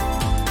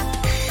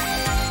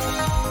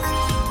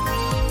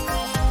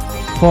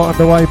 Far and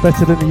away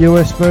better than the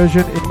US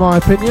version in my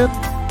opinion.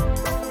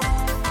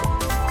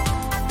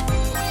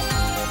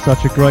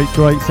 Such a great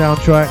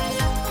soundtrack.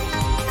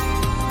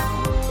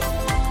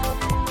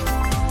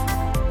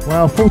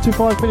 Wow,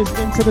 45 minutes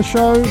into the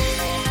show.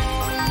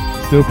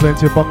 Still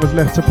plenty of bongos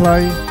left to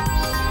play.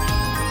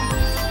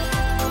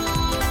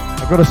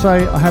 I've got to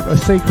say, I have a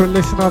secret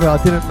listener that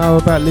I didn't know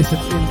about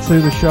listening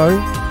into the show.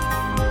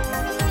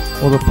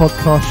 Or the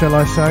podcast, shall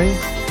I say.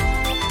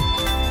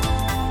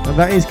 And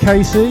that is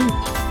Casey.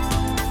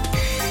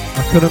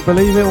 I couldn't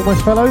believe it,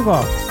 almost fell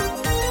over.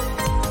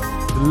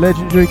 The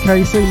legendary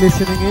Casey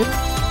listening in.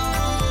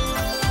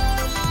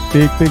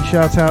 Big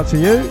shout out to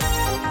you.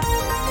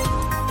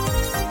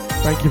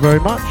 Thank you very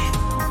much.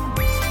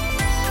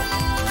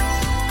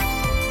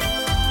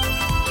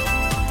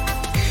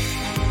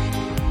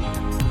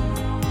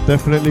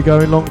 Definitely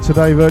going long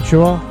today,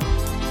 Virtua.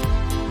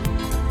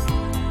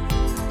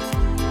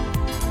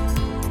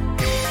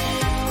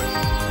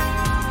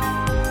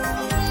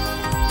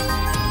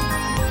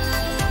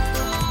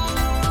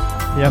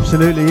 He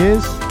absolutely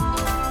is.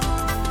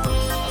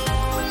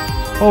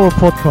 Or a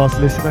podcast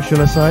listener,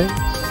 shall I say.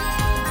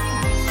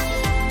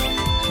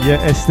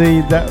 Yeah,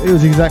 SD, it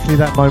was exactly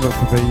that moment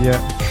for me, yeah.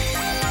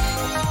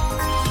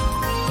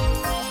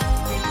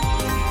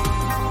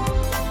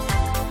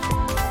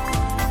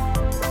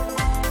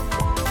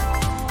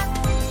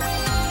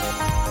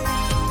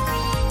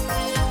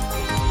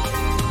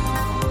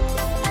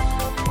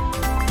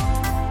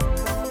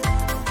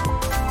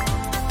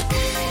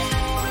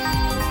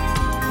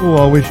 Oh,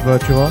 I wish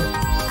Virtua.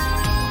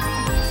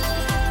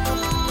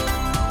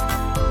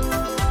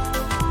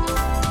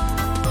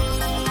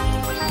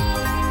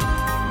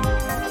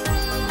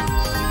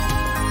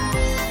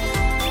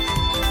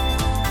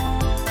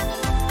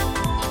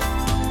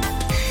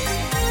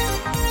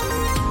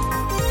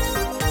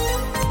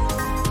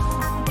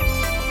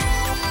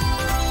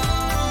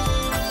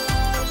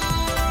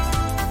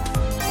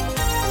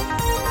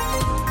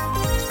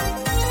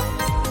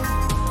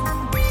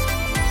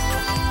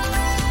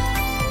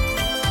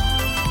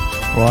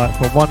 Right,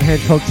 from one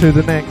hedgehog to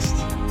the next.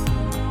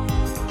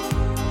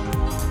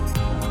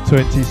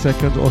 20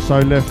 seconds or so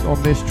left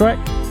on this track.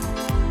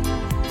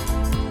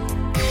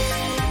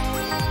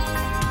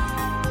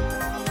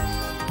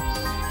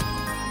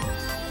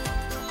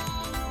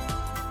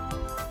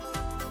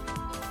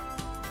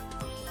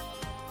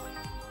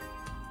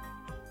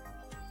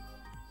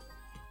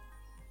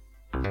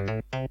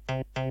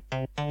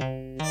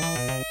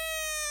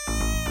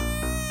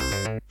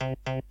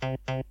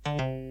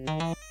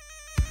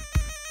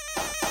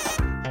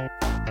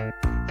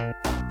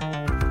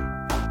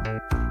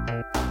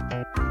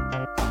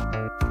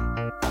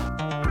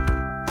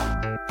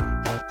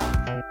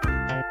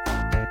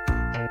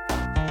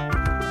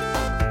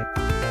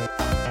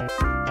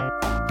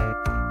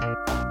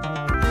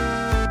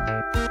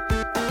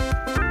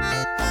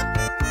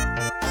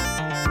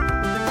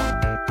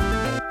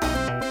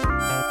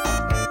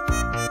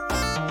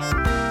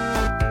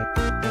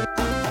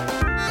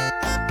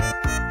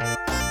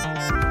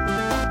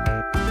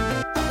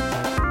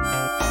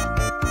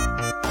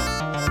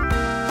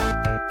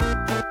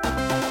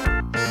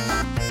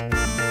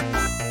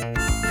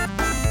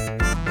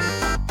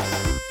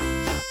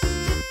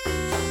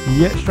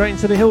 Yeah, straight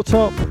into the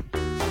hilltop.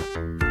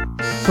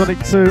 Sonic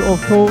 2,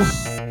 of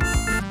course.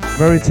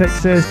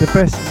 Veritex says the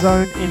best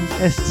zone in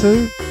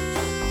S2.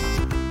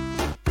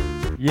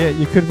 Yeah,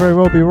 you could very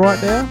well be right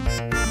there.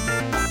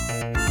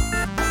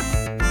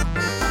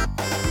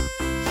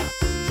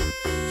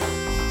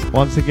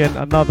 Once again,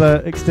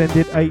 another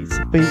extended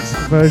 8 beats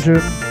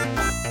version.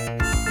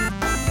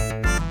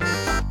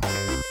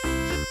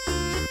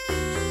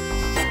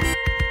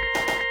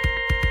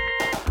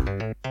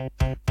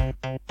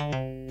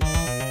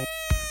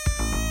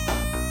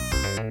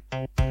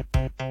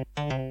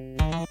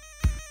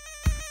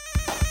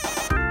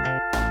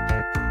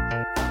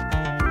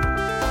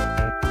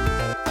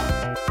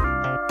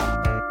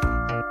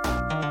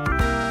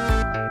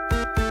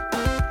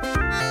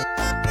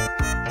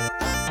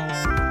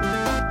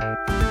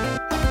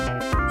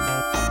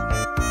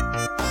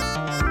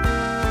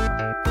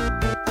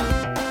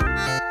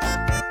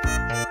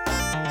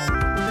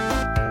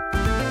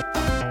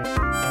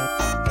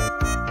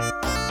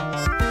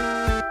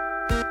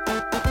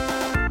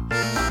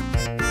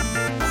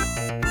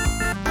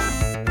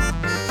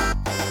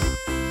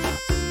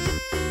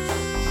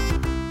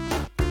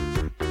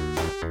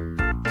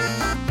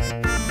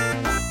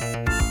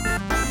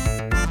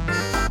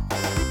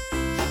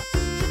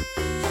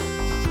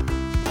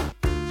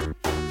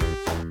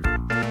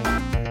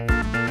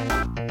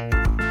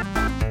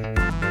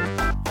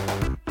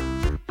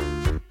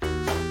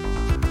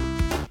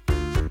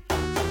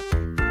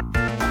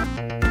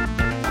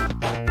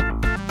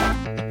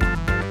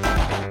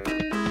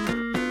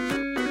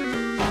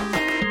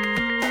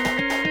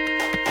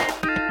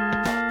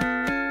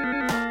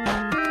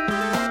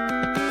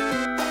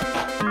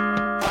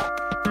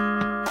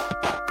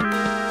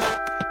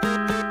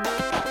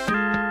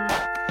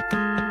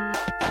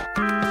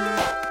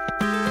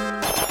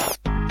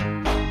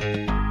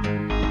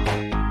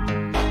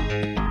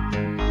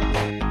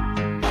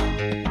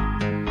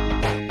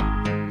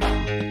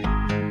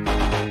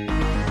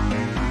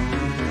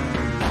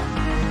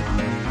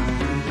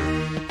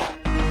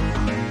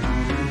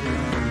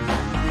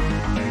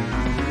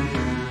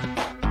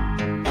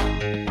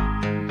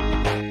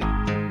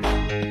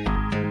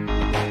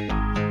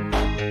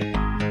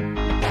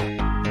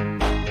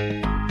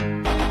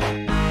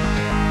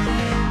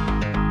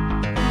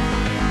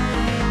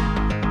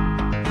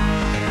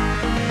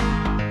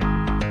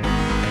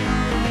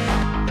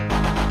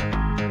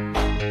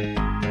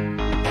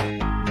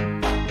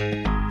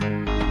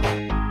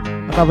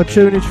 another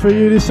tunage for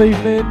you this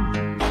evening.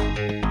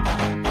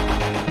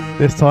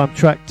 This time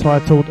track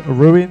titled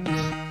Ruins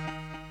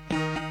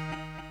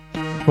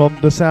from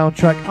the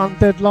soundtrack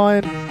Undead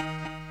Line.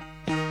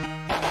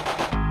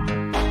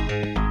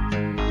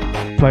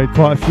 Played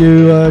quite a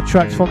few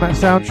tracks from that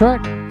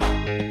soundtrack.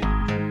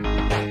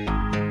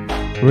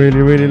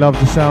 Really love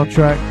the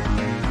soundtrack.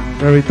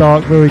 Very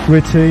dark, very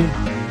gritty.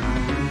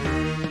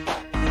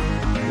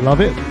 Love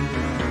it.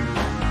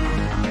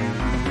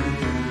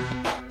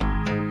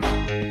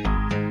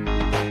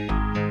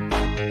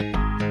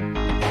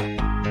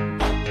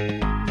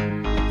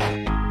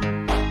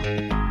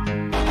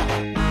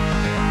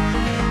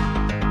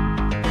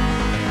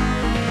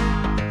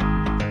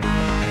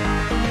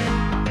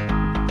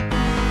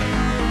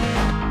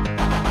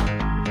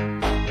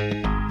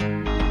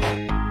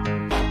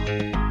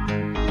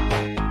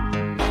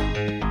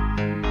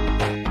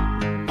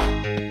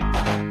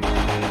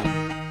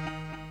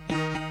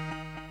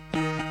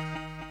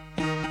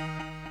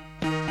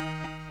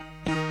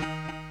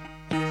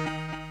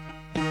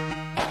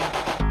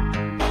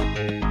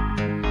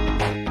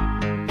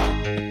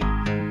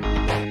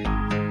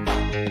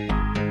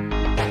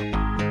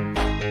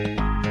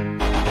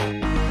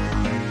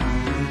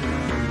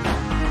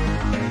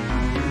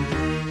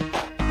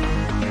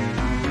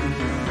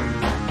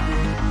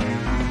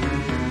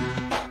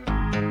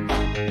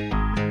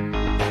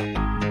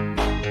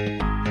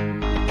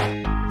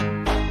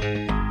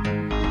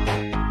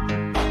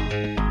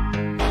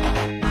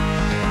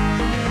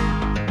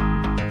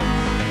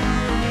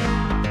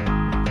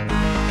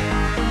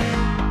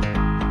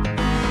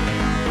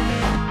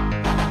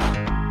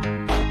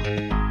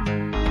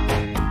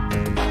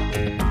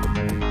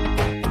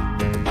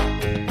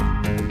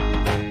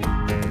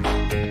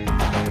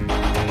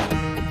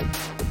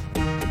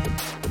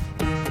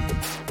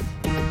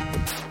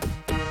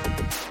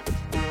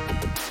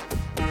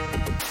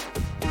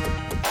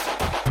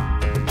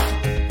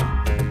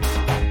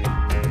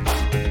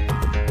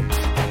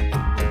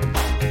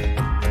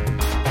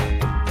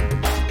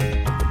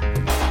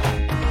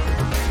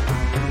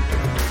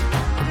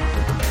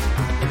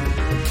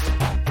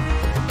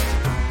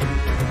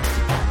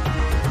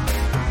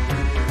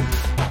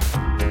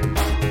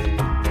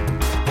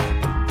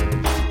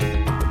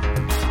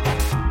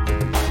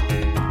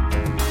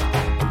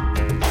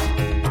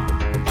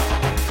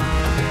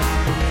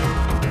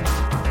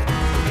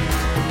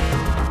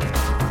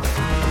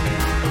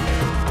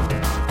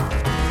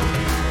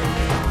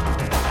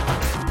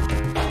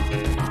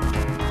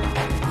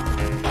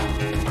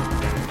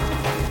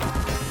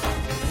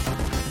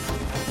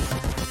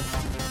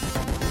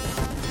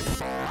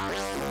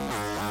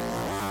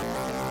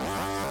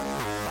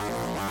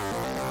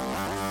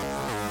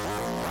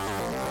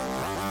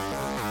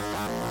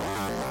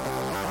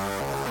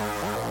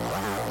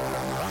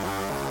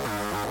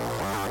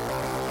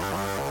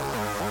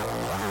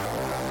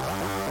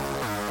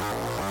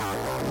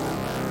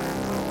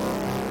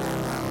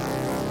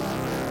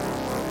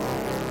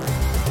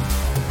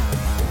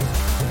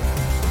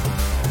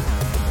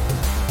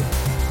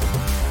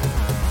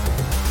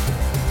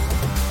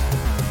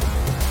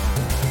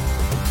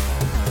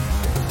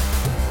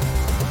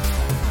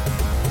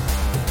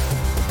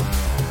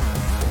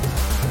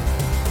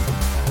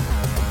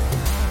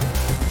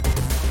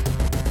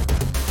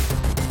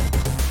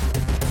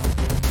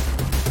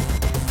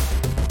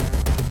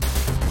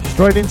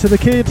 Straight into the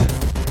Kid.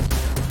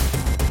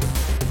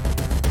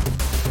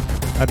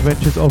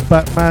 Adventures of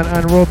Batman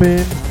and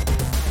Robin.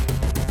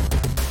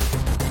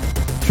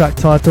 Track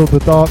titled The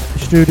Dark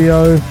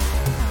Studio.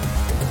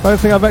 Don't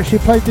think I've actually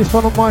played this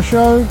one on my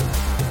show.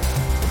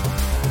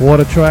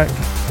 What a track.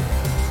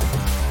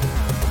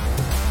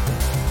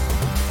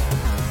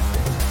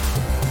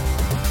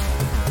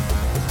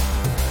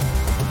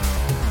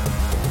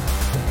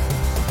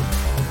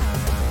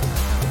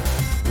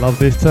 Love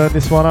this, turn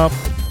this one up.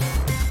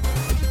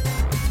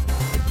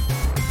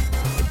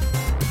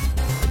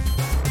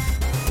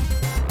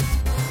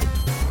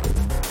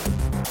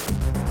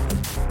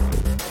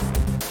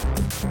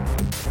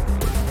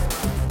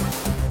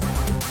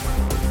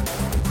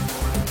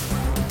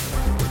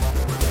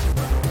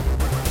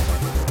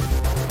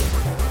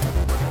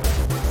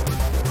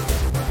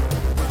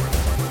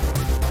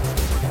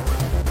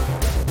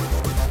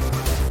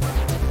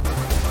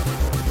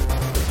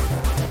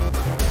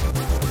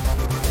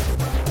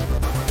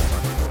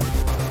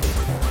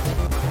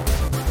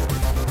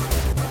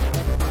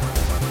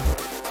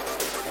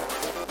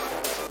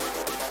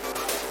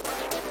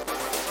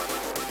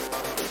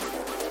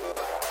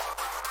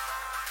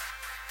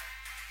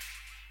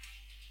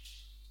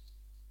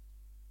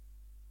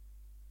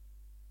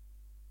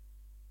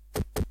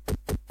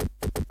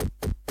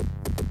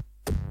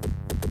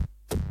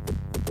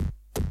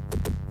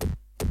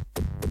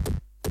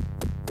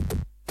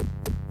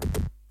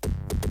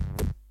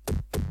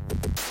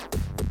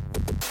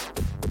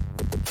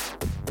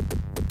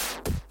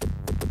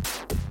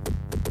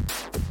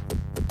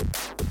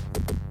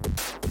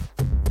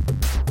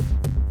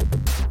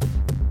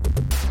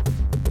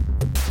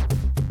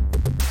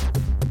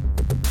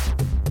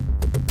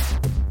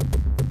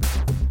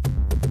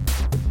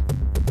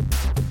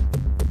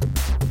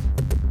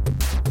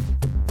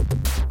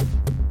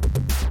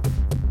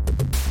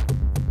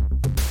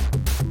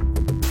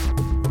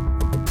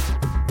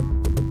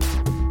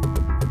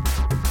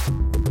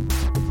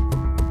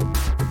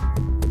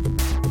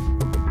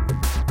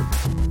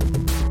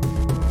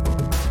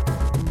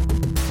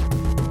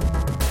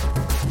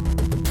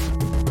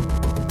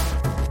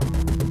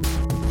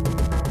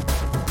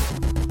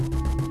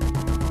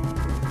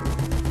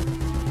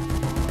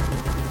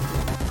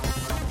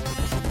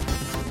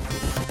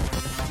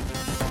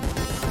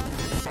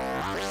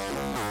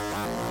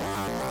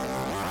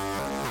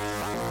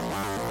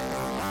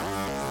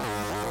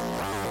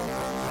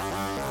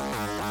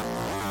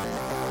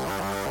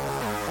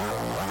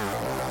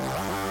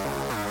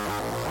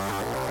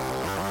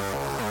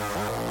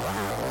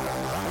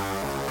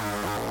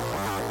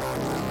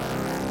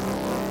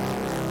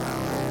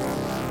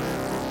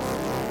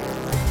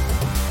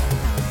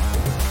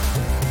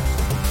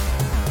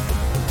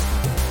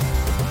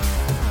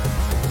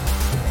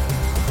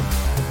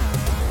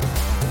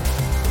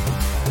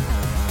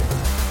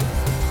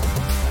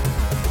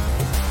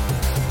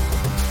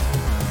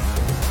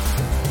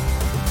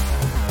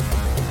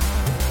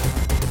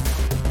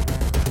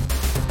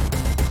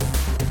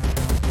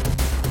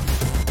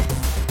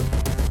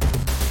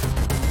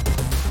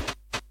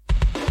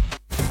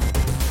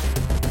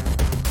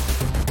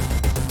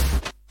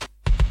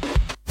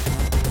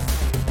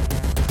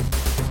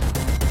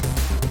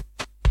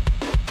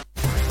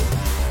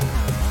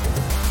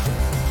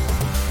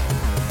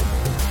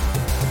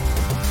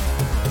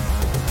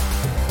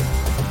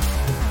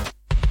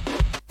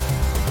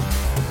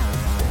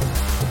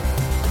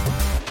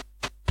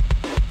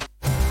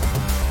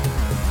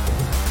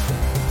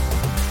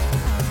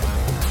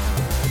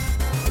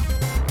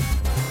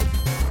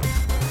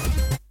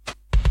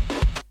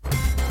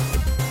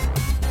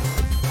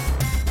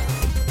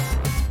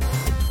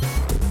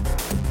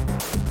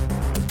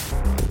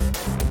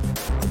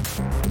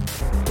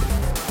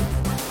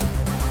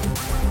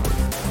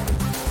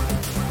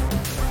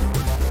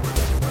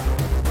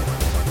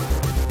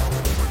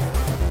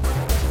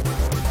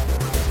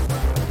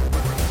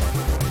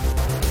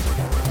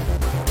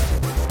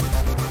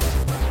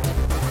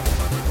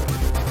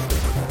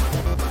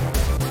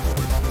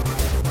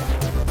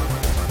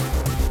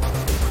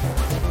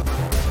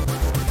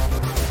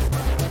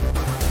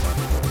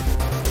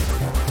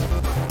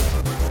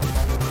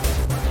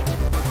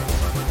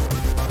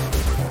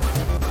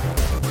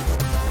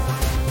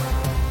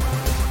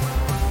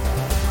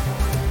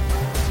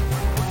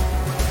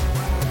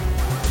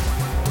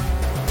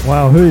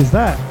 Wow, who is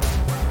that?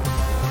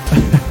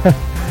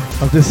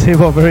 I've just seen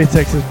what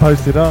Veritex has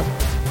posted up.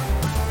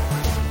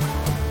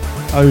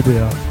 Oh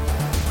dear.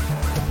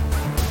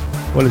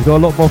 Well, he's got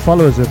a lot more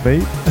followers than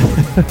me.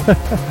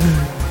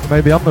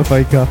 Maybe I'm the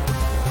faker.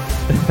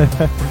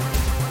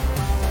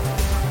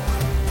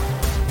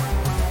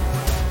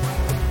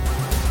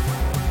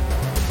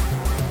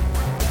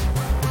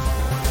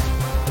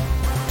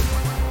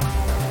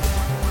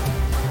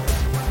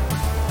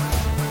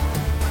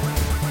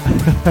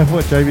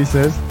 What Jamie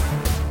says.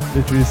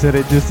 Literally said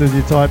it just as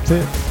you typed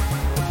it.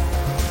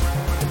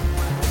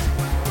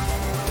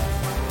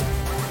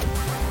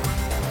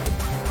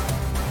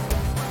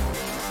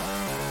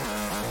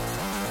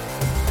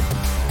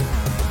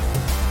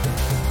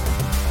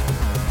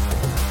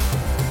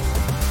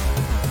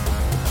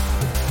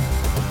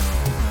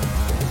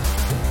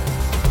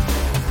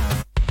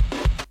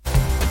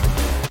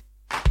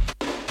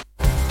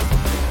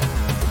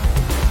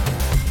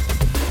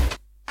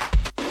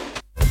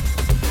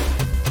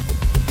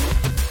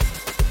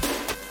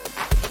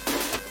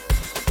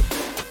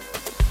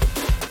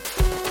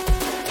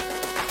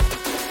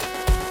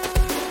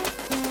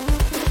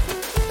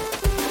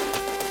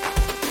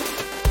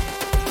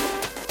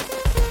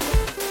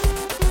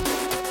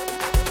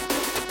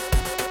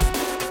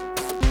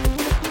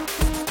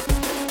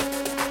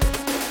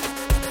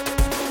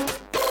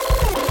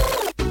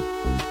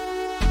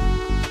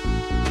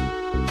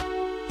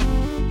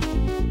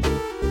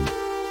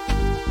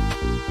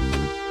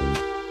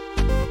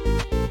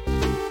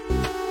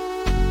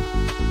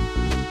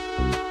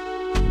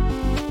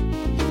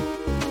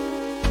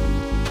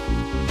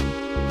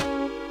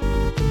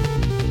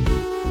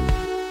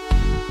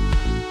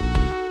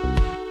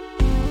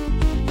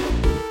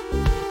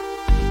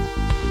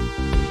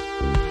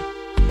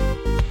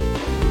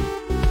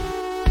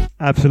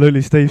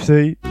 Absolutely, Steve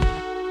C.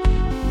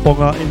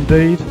 Bonga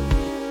indeed.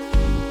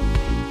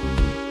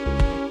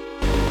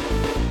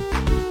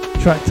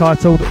 Track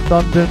titled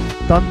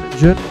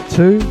Dungeon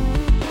 2.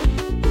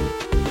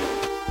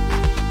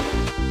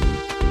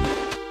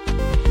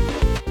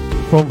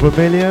 From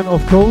Vermilion,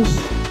 of course.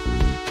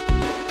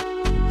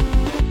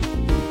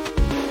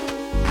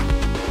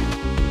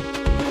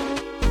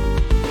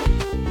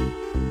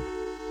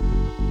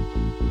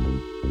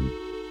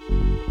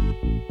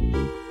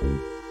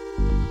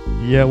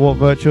 Yeah, what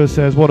Virtua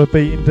says, what a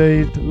beat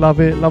indeed. Love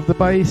it, love the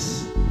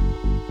bass.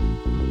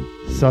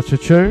 Such a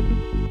tune.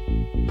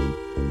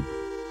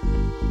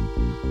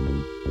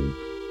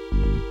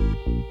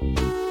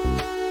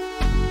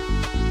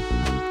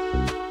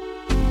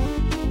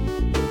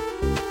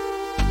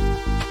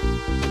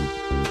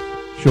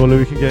 Surely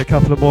we can get a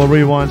couple of more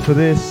rewinds for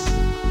this.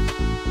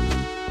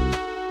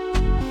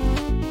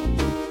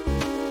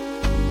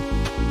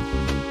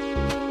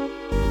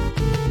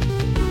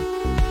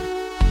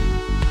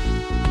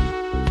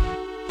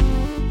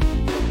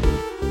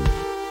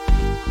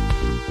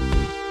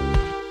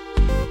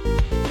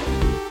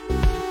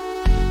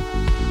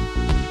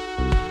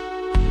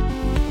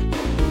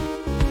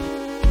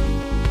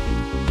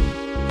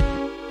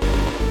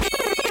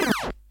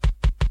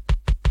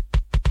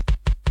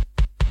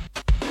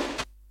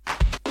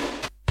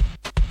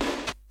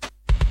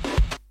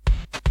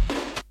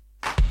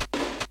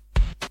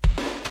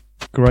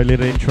 Great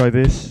little intro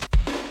this.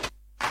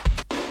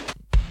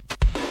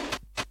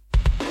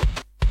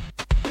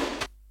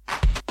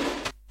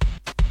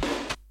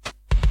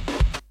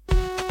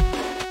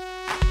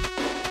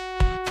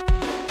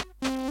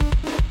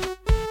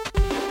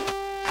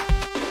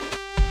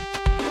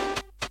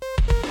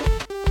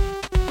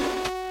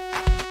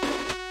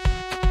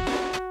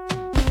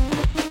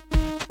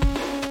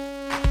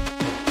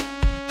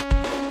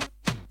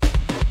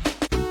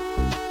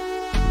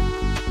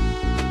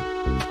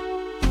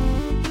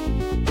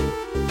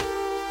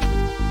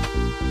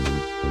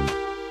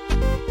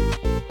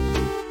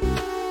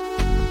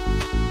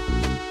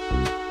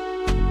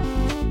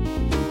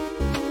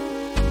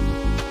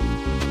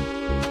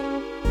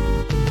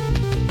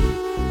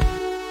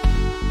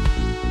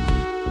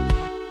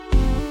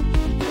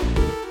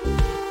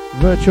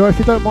 Virtua, if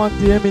you don't mind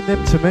DMing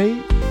them to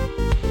me,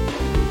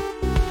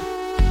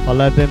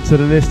 I'll add them to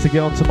the list to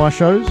get onto my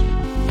shows.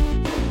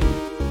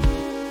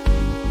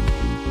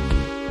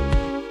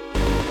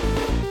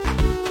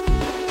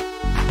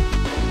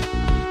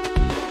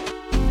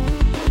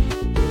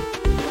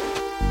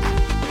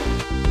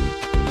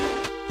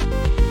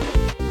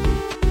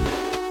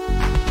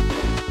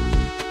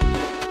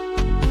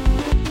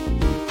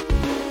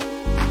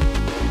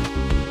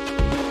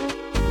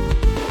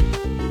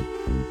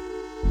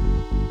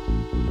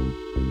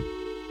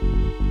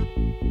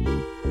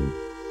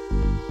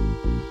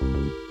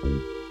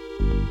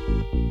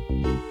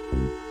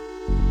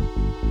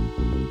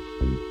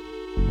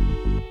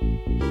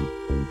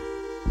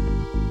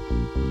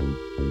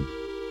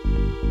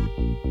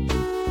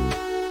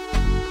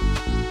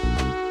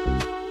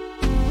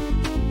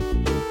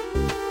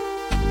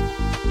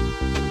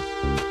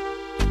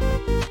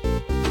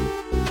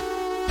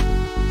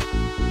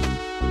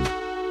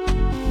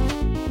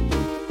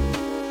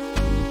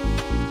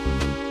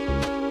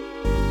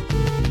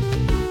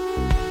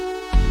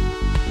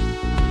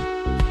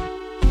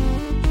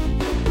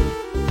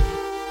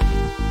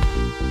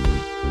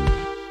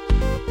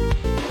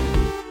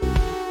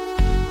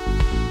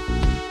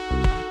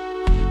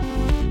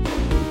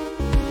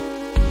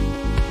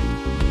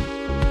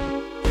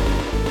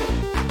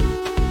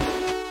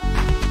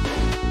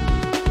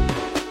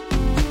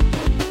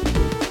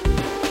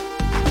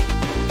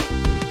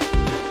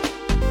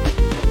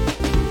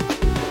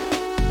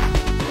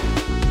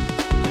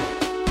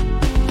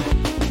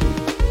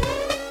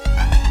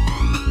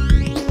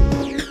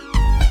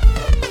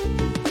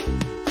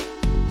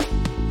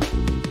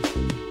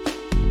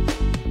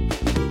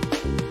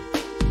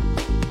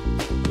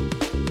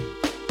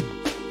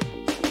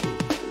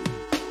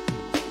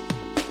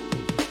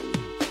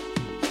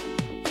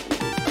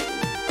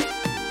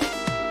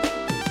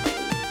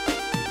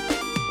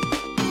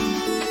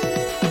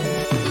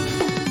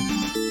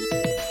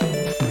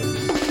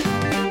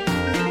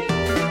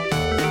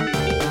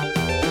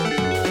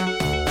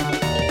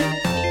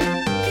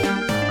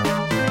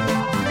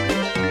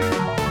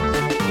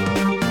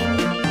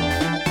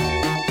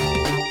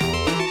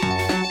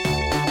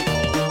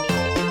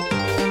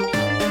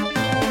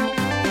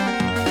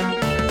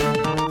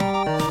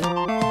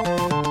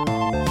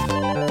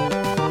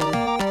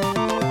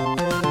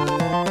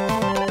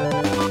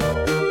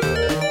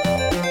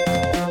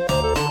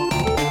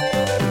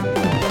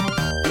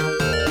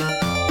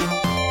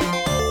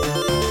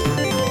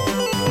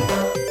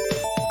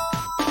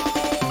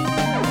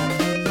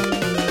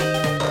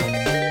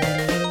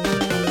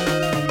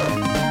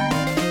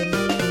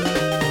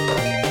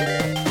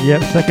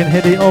 Yep, second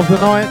heady of the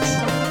night.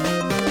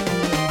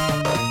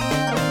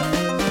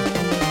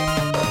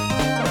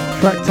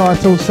 Track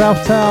title,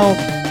 South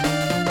Town.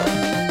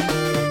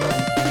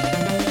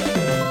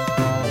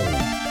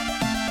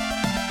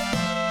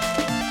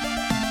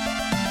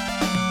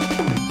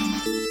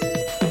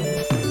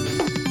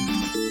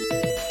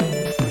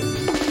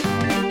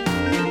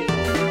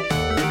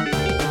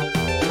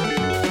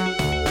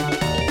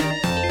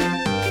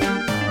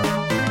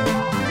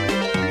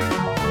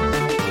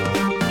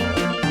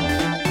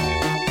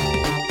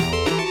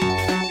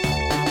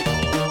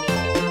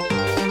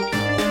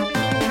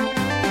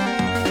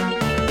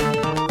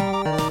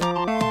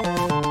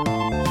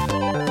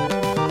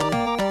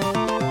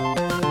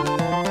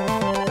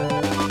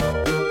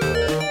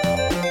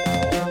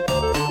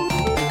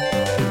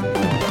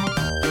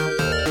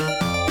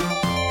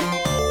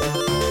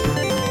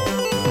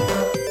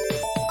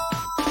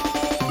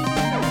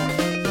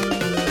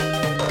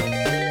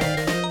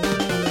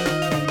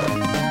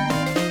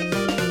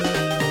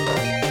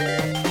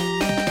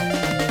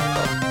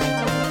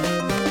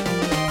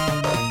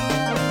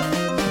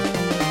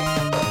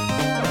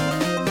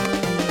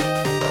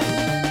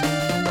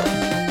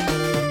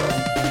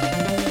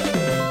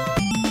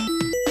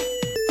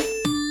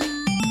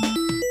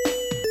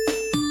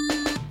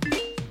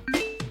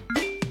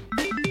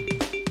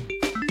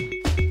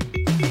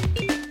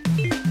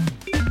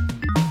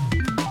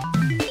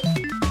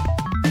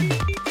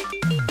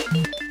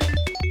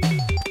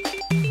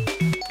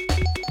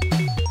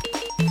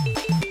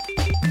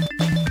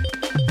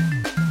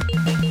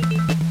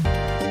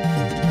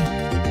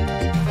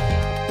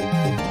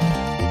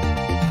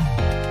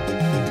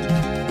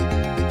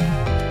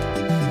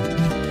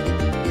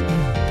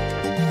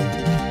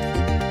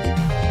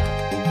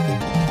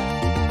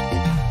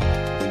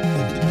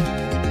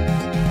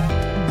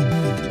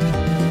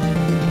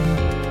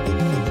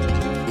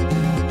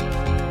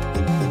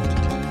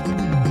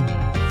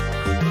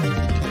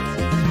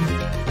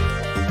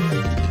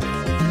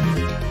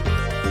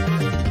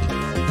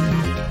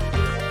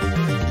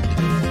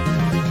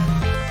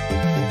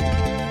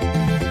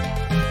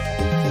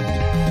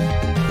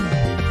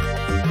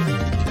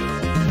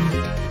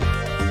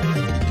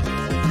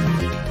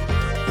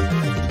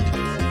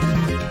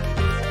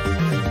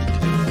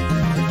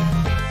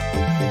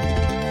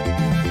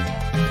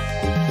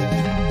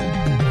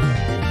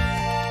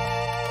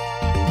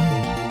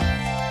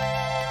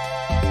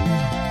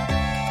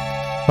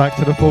 Back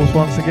to the Force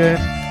once again.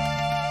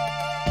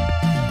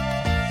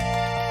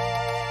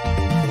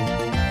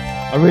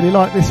 I really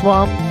like this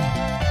one.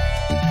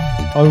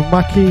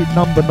 Omaki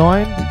number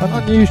 9,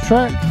 an unused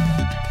track.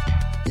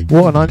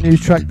 What an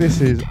unused track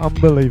this is.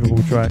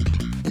 Unbelievable track.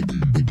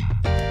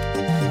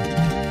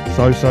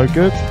 So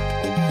good.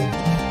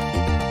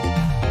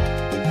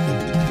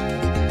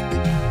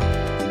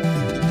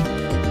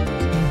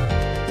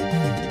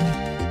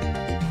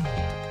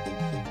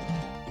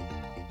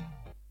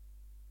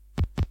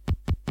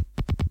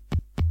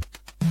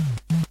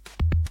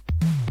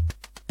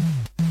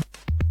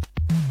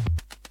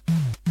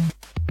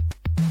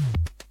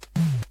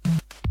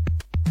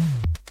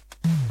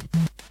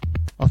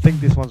 I think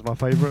this one's my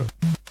favourite.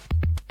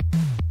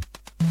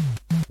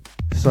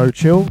 So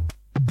chill.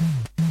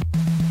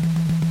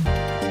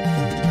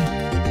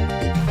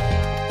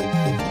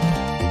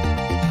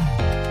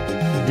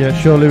 Yeah,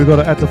 surely we've got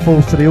to add the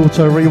Force to the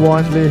auto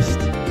rewind list.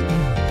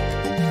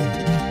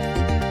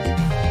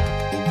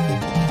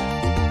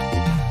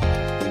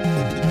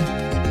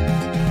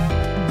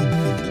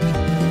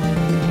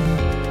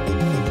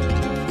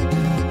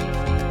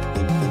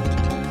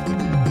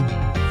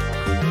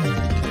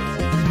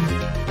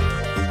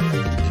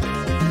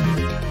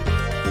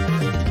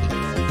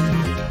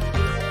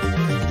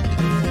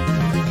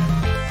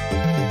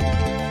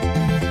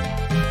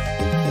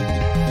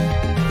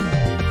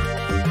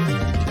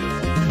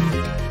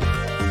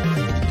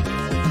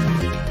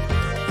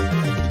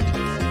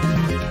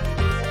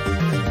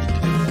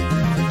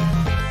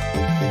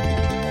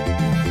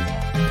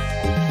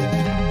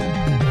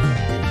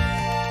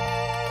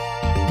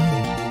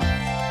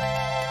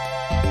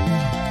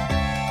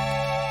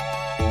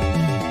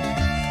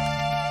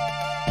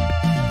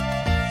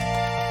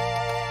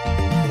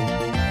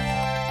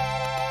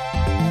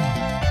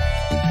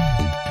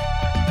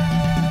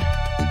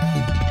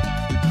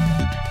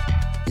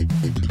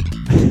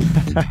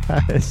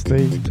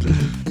 Steve.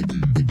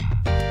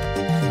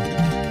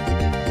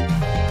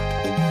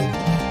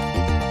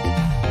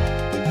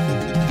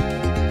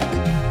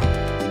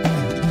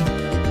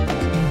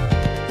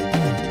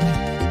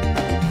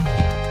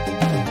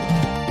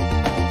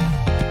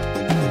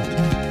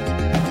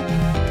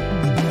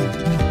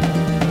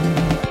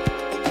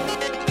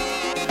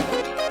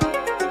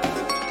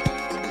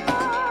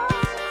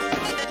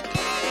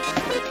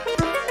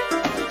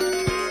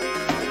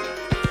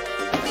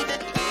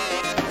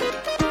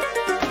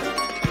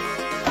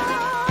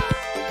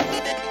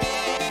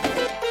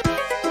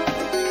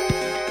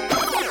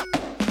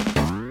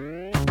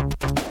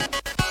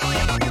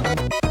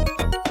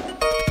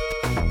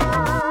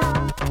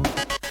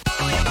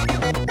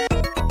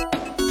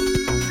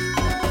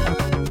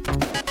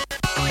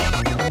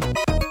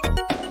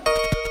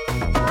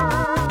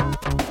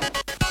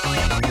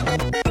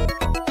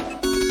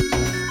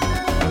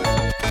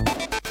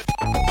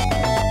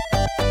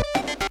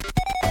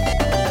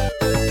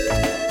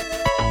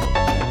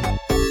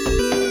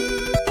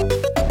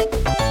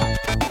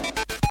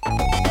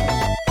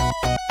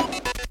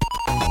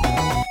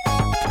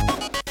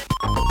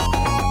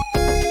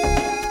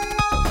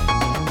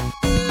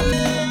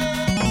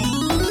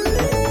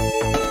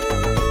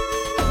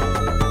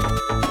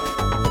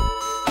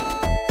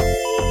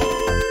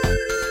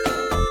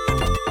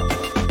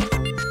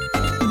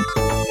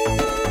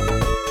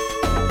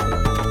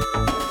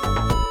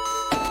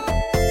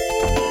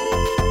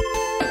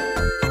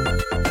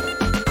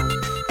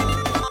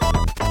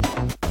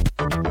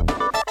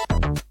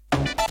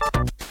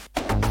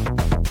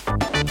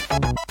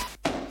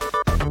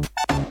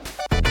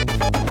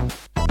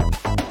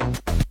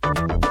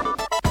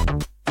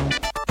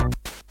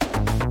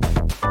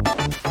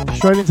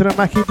 Straight into the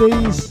Mackie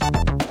D's.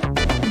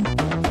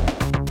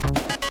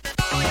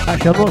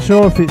 Actually, I'm not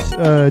sure if it's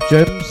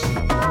Gems,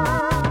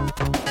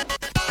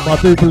 but I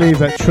do believe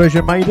that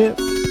Treasure made it.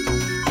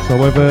 So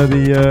whether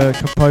the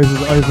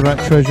composers over at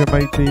Treasure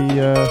made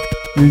the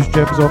use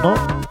Gems or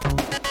not.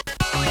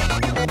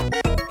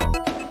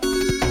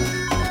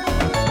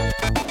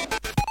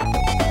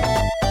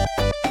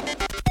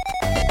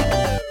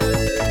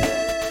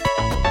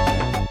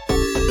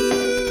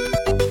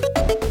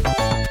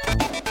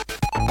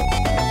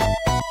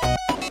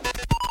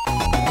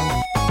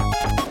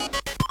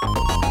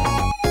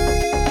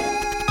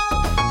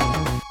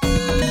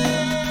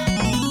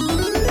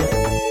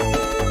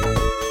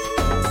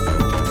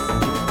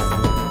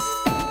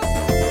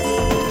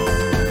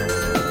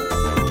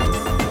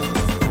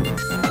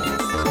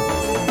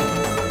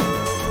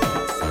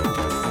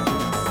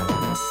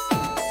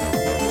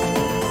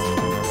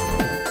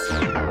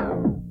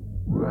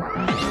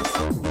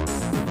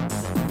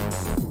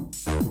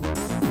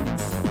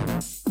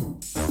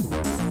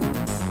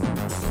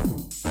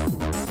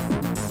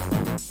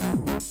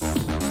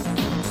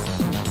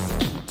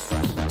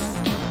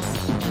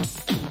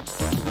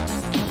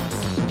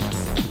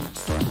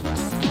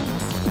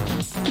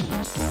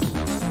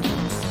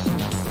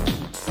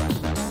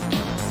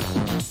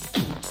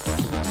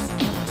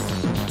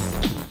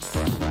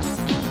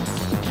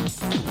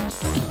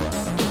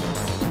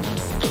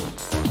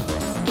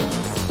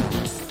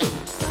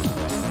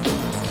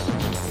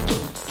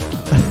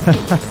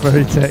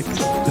 Very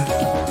text.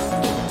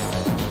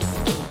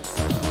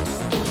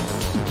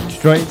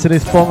 Straight into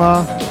this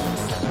bonger.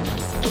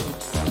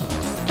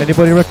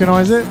 Anybody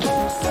recognise it?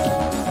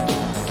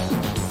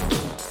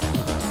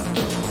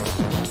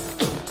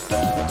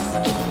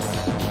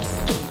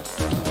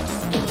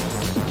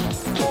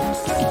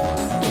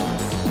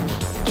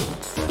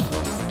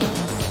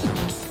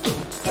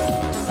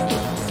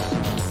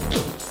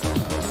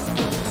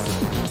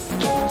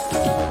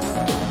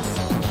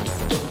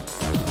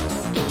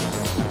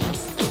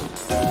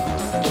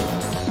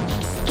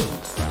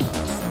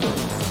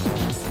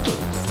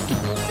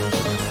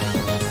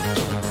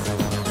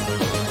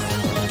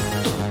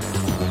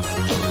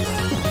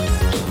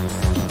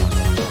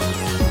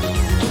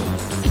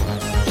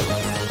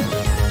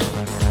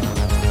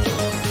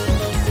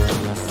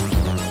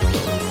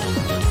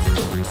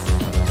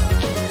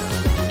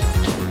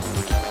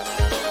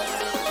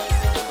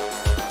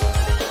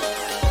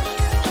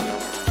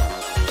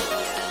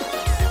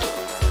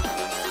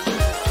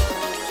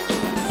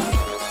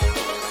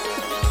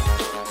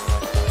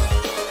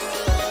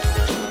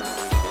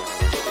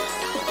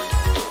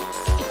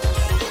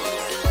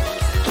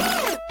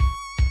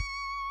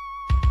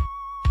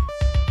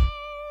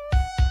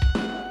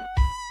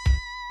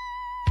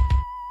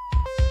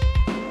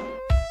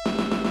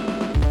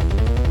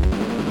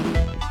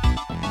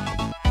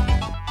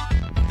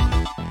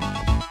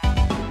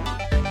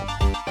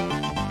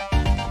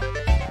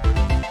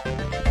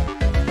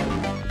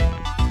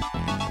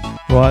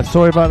 Right,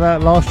 sorry about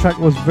that. Last track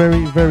was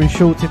very, very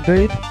short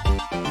indeed.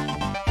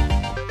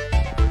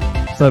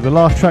 So the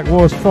last track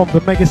was from the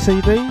Mega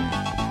CD.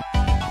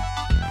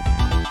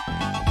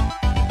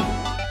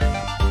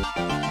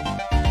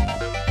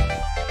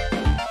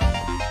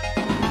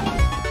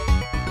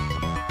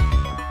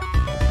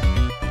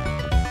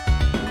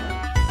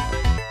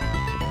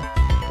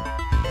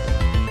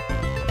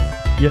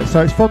 Yeah,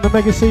 so it's from the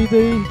Mega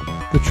CD.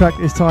 The track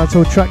is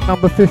titled track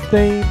number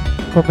 15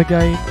 from the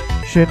game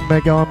Shin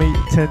Megami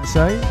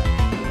Tensei.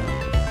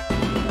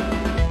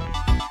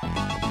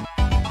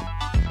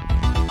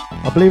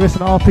 I believe it's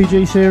an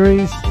RPG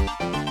series.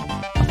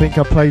 I think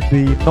I played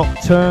the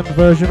Nocturne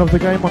version of the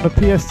game on the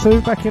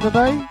PS2 back in the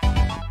day.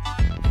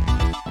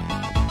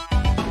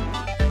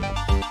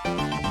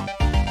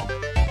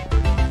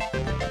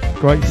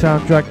 Great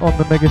soundtrack on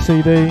the Mega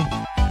CD.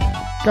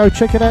 Go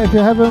check it out if you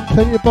haven't.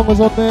 Plenty of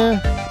bongers on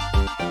there.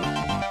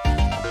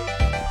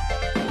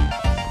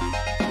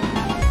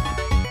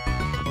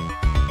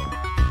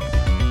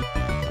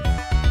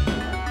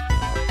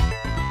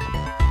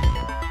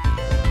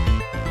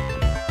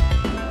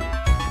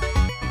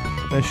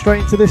 Then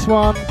straight into this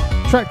one,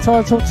 track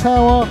titled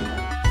Tower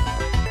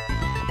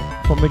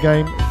from the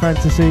game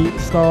Phantasy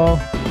Star.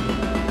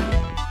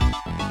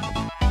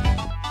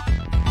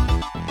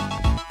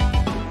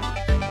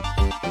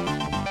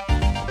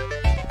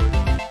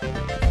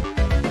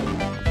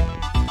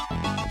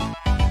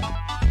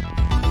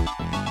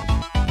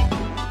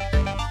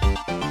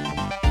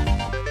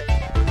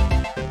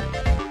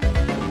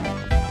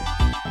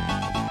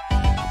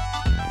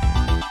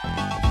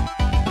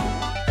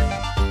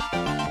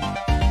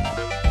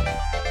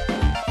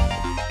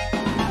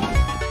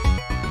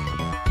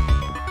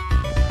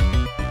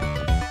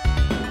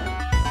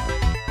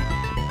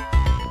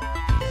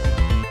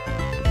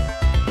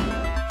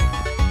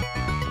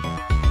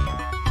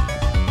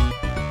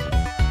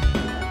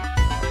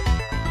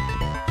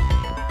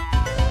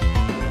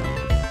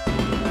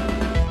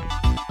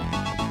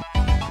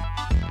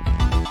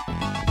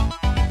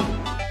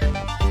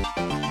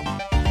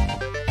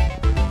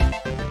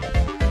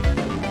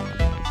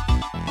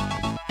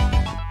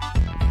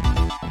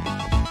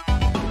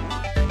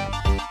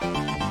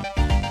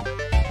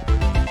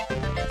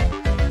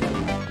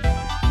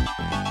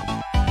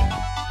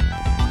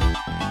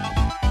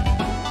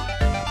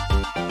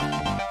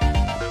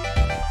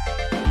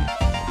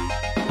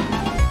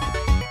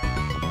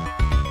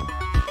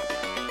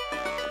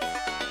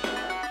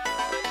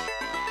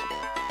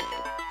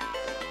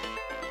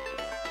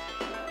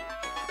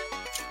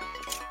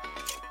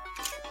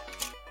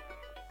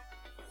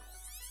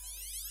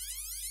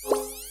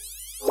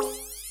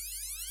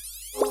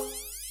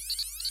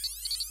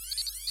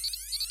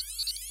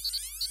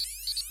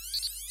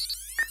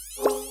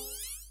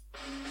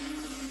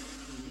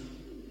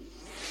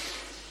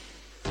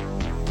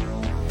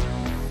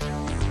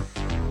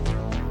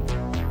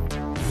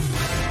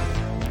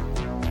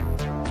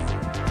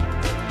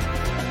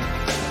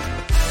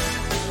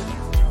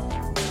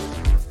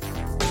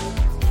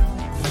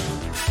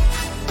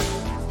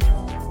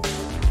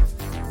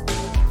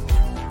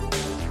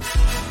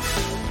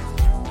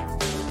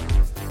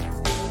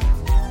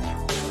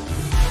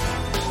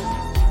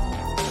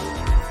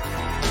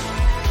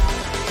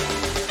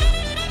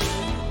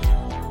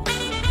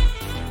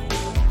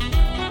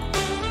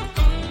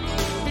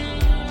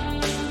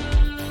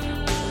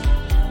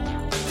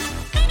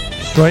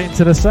 Straight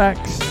into the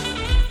sax.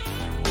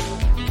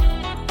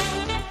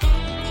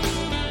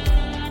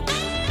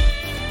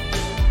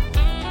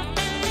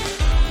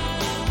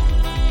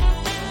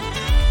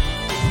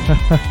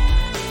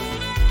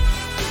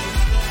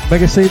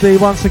 Mega CD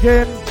once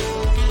again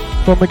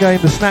from the game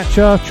The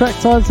Snatcher, track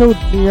titled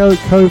Neo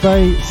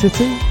Kobe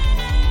City.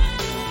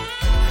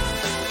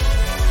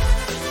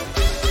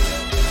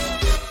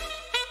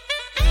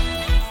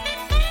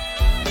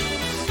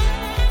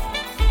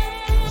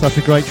 Such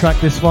a great track,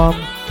 this one.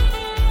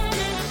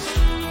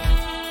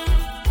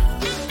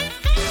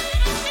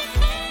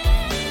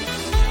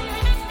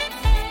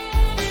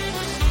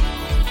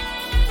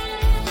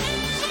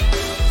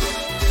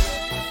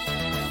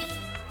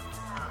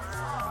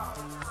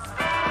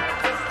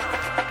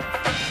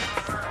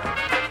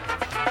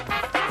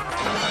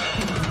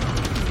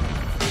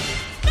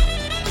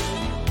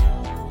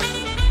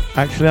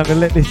 Actually, I'm going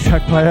to let this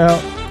track play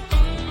out.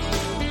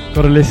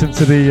 Got to listen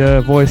to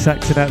the voice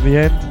acting at the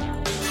end.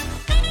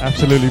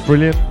 Absolutely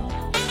brilliant.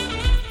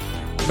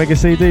 Mega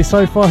CD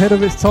so far ahead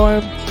of its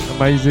time.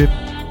 Amazing.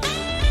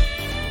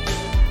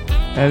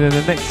 And then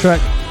the next track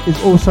is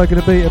also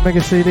going to be a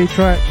Mega CD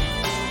track.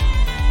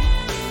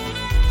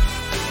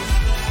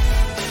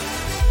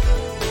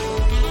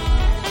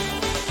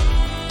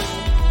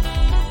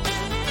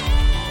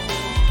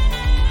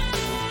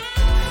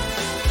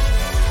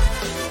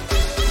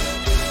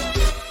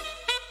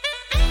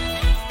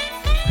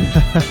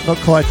 Not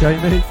quite,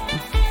 Jamie.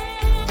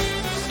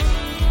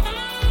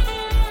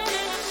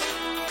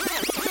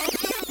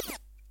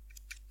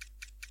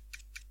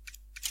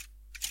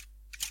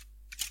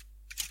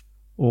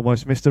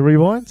 Almost missed a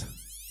rewind.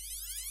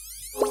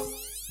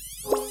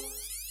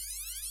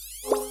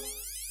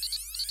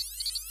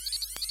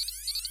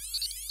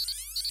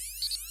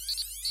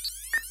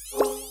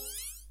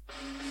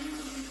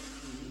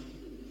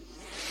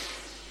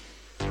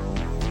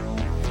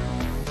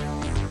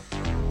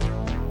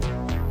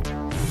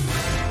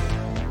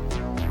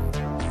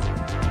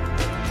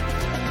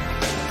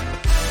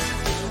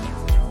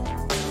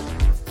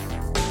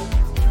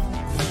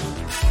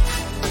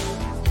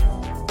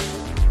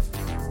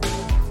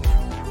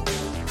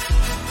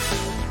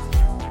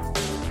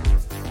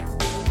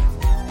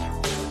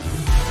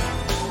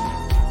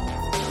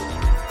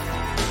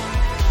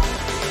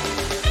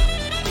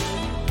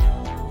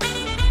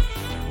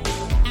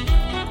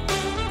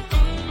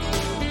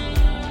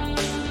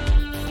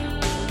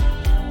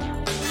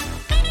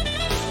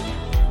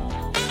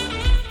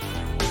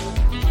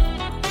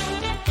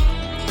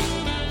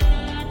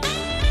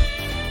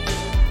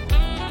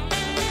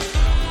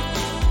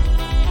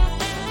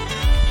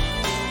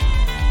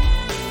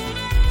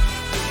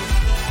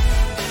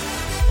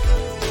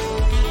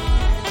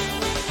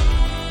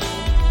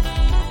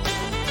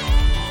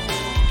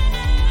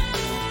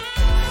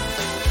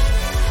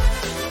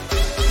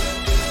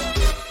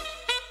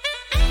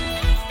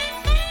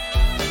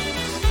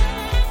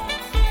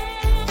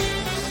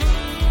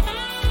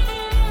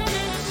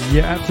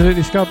 Yeah,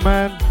 absolutely, Scud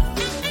Man.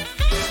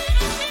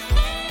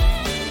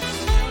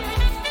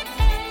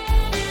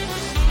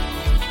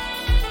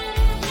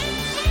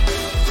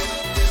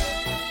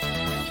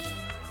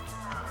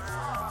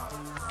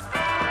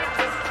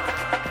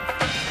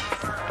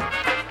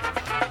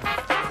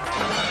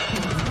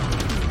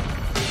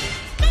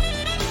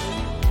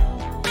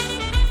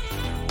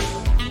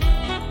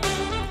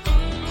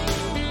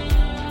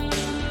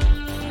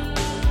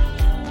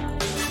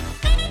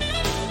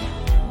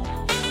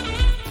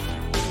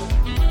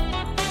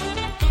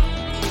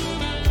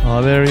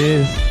 Oh, there he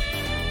is.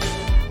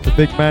 The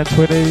big man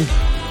 20.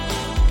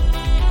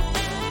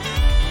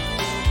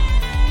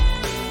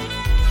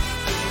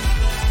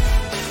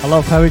 I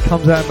love how he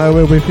comes out of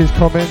nowhere with his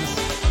comments.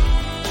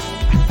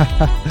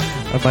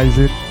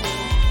 Amazing.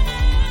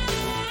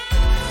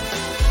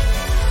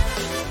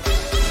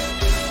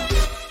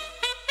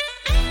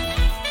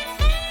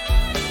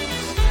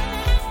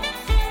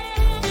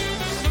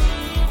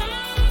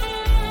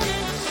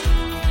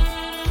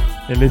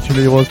 It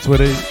literally was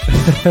 20.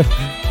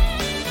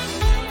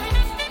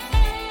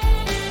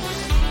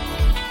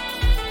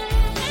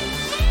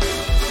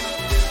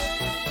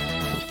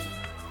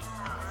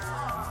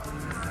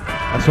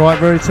 That's right,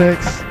 Veritex.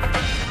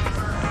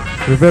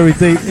 We're very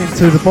deep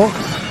into the box.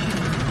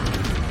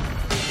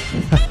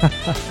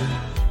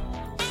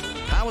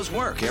 How was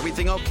work?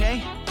 Everything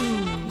okay?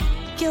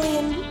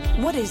 Gillian,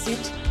 what is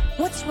it?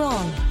 What's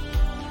wrong?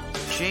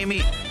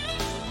 Jamie,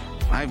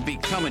 I've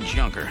become a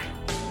junker.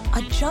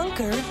 A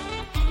junker?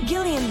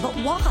 Gillian, but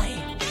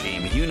why?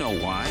 Jamie, you know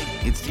why.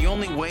 It's the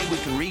only way we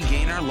can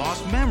regain our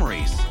lost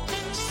memories.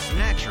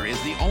 Snatcher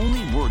is the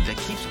only word that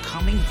keeps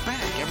coming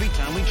back every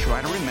time we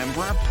try to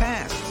remember our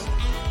pasts.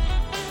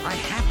 I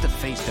have to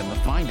face them to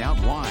find out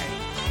why.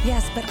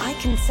 Yes, but I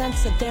can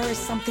sense that there is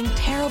something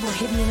terrible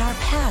hidden in our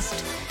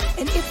past.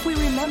 And if we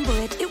remember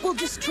it, it will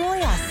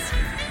destroy us.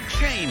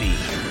 Jamie!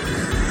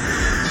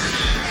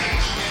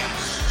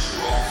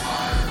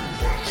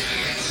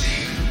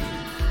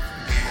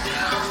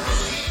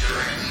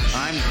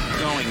 I'm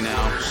going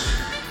now.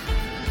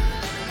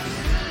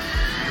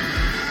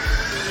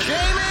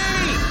 Jamie!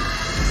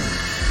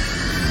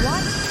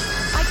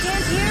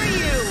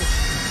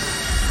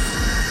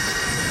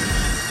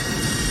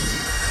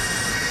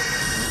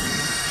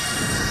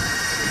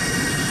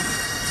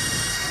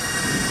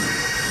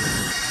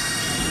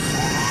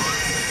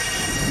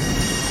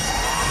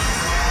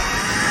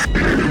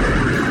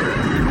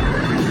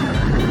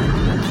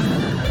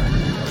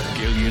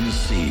 Gillian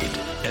Seed,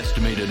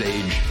 estimated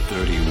age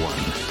 31.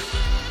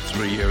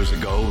 3 years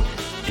ago,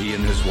 he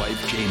and his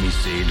wife Jamie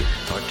Seed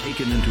are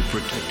taken into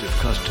protective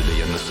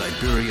custody in the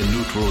Siberian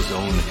Neutral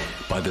Zone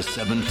by the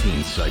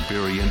 17th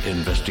Siberian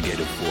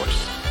Investigative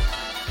Force.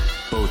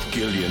 Both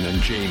Gillian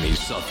and Jamie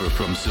suffer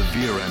from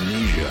severe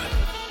amnesia.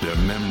 Their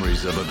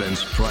memories of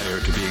events prior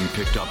to being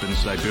picked up in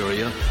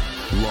Siberia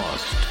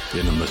lost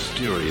in a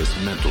mysterious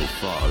mental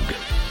fog.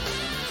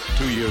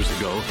 2 years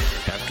ago,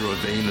 after a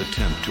vain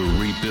attempt to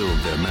rebuild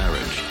their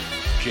marriage,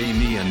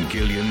 Jamie and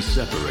Gillian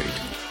separate.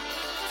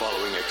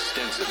 Following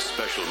extensive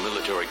special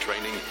military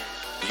training,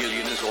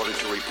 Gillian is ordered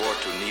to report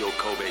to Neo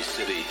Kobe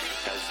City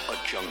as a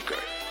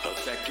junker,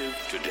 effective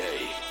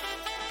today.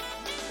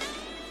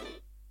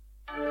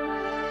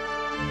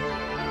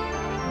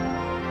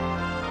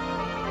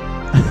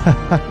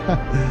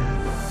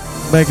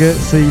 Mega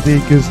CD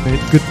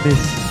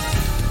goodness.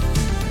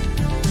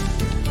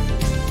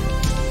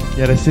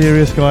 Yeah, the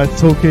serious guy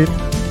talking.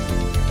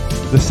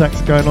 The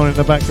sax going on in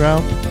the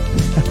background.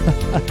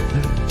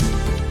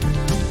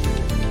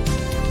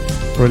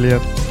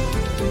 Brilliant.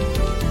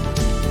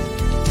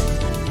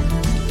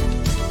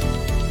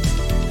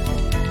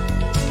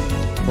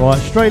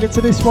 Right, straight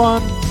into this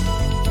one.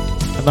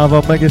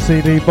 Another Mega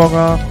CD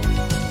bonger.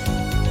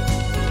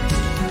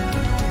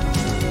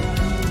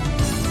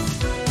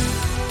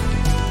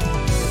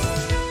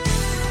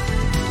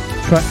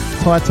 Track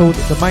titled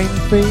The Main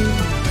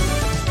Theme.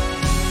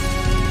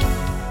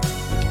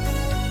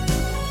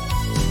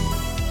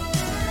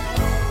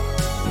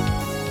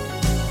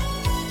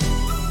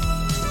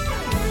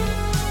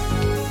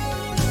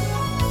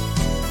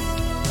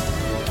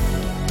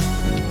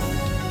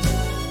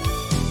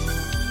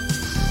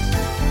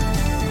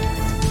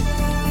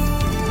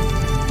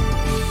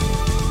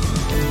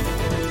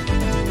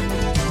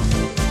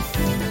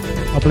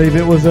 I believe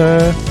it was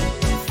it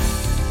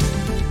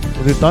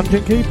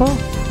Dungeon Keeper?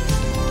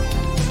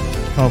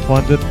 Can't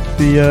find the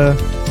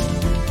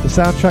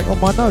soundtrack on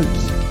my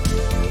notes.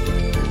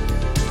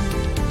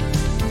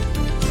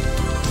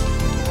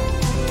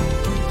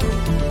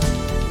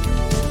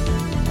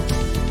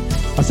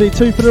 I see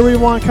 2 for the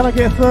rewind. Can I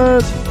get a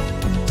third?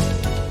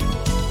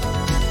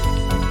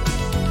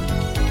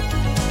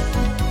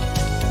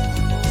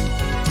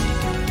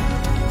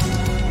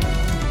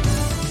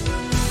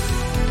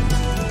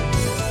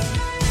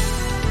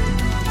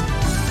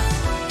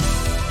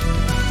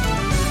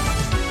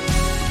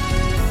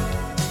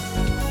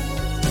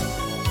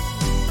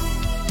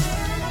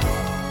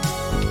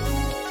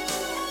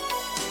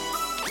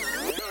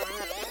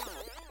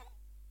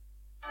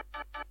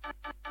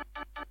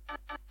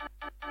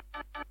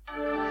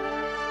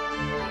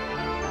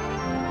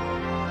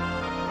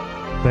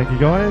 Thank you,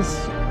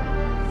 guys.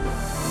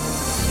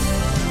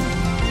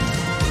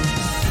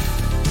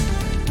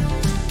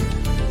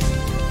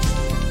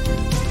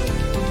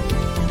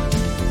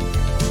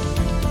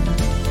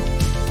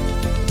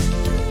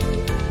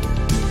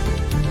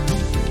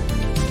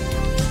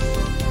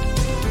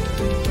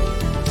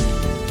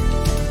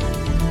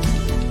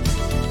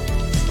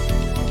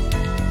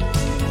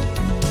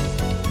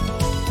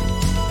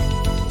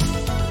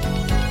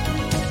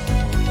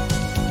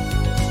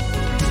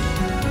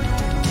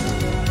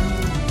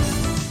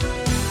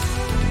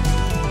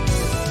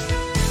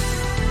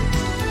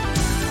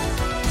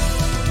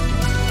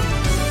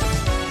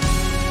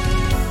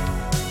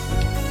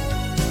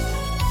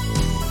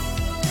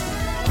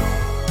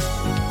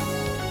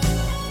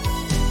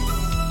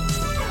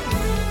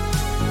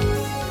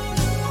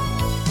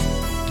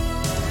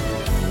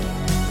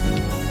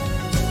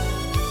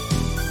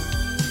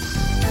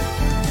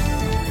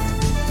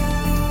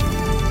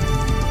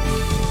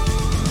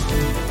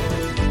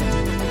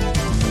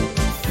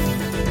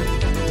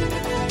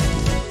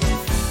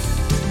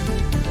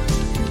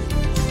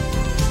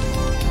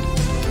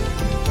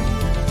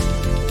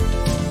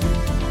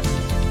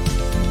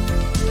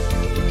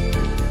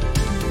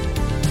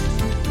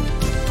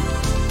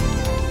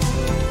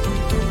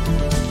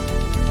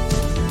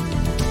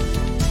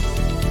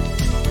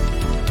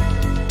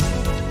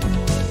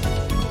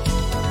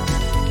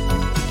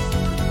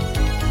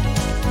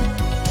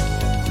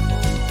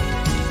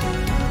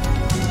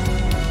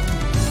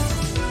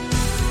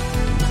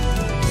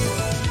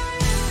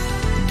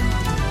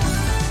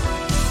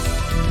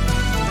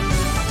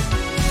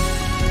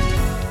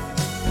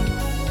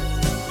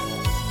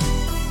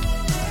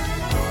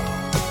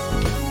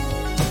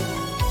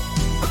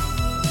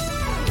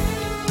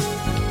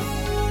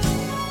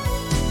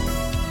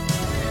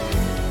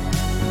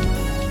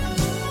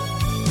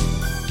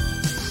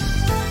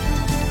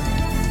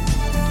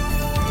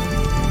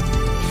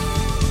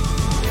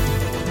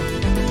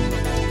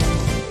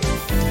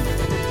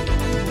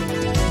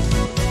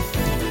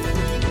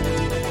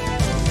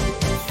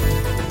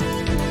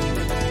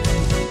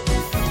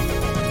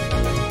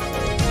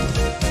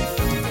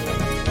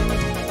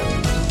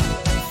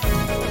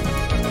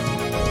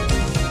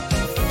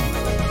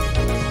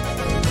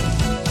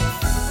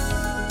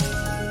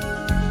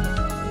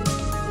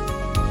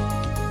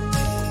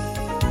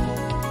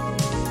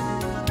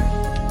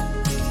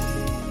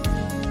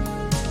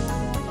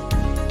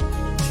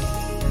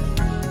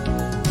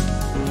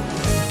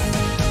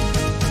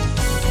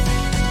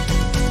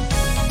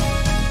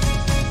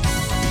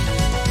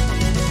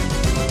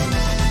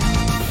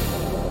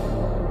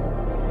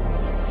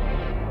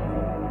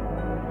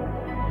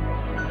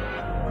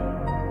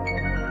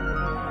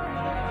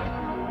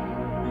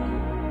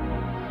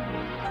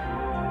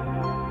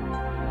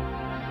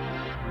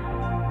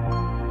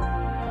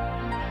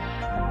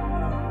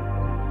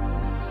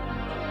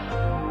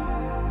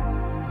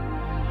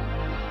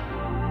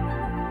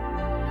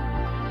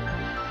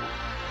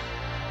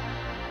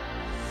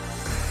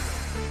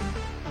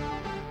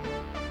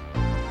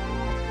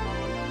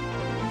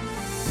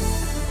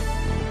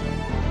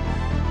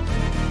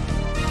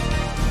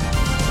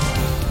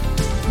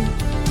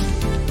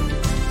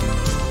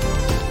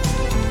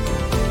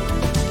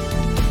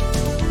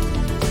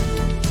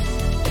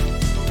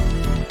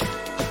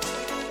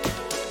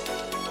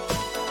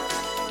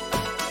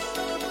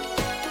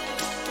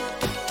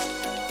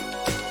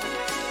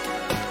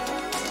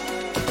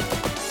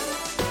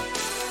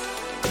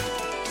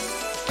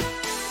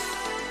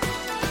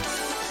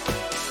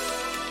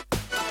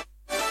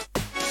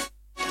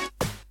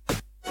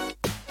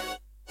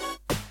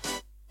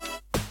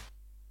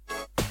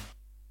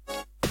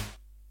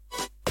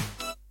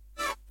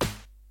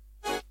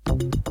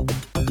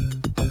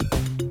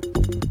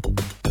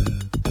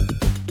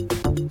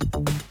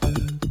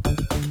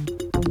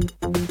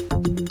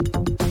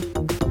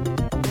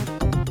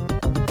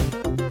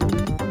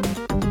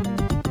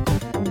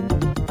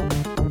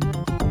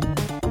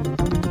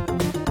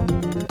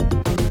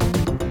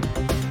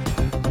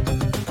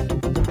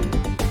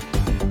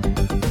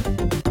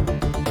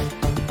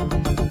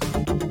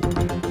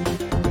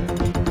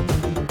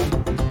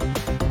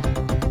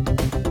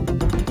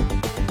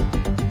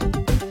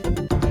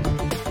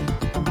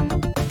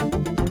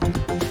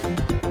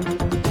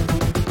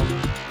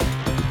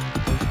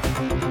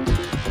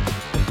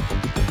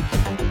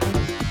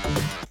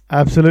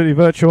 Absolutely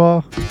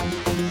Virtua.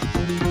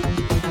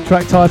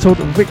 Track titled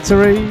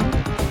Victory.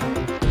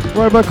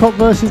 Robocop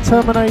vs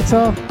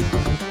Terminator.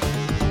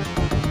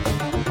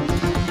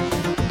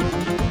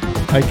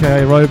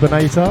 AKA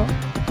Robinator.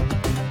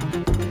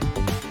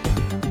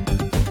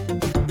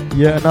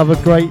 Yet another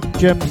great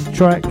Gems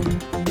track.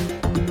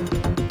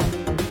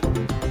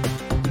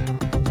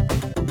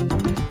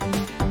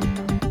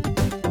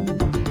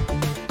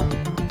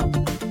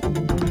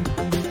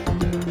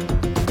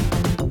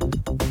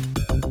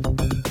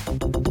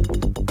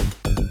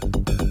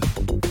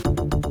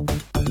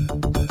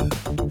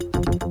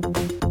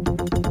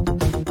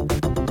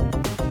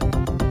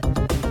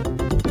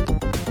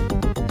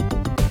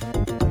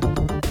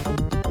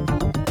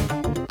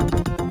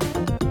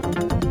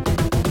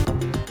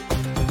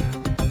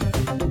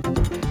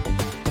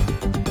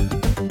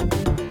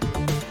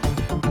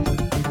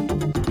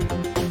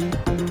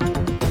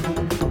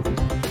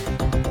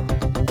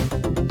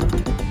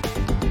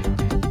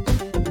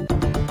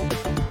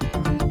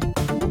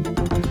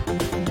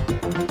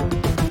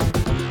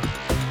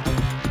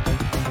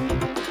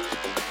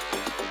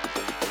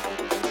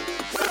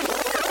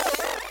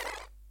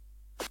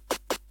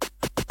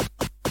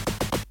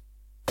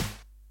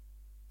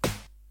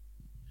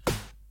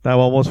 That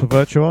one was for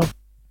Virtua.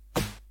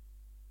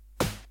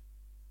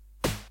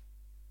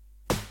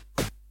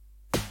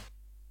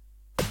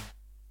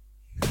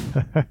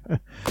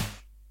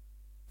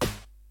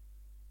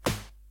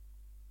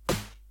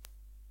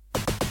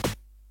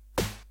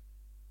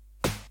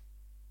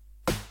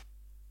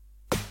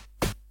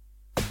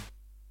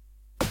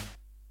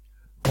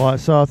 Right,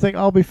 so I think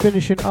I'll be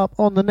finishing up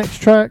on the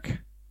next track.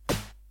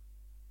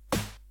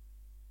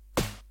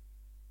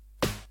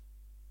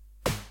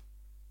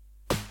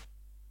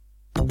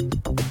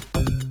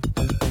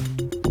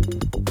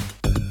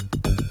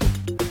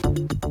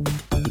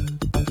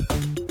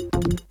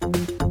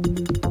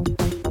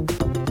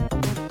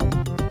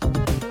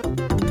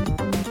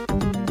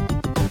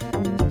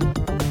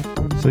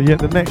 So yeah,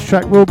 the next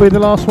track will be the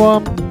last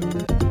one.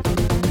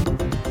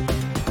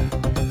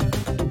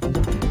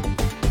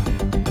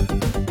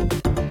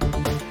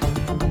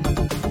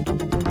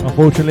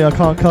 Unfortunately, I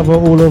can't cover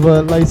all of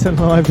Late and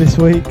Live this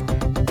week.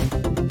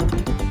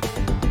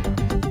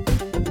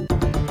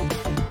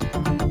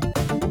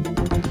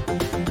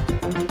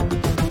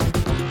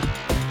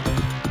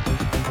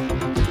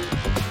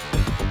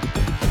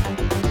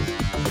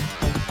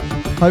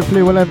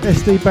 Hopefully we'll have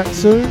SD back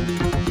soon.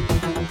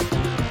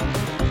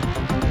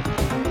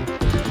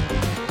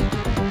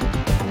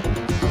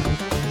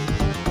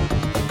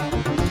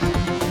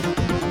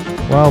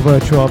 Wow,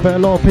 Virtua, I bet a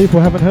lot of people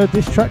haven't heard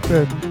this track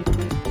then.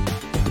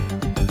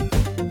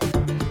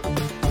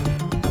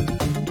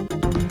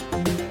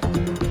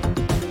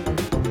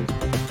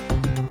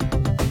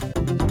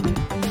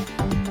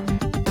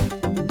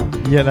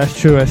 Yeah, that's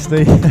true,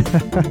 SD.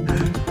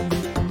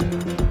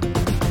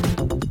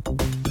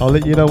 I'll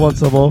let you know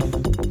once I'm off.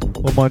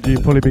 Or mind you,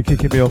 you'll probably be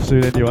kicking me off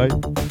soon anyway.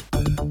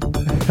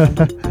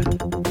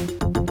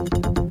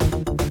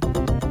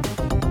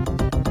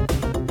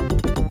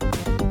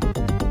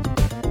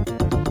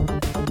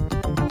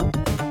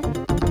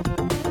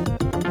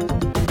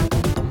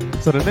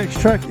 So the next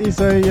track is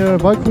a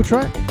vocal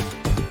track.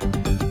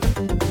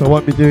 So I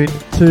won't be doing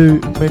too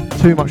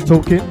much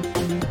talking.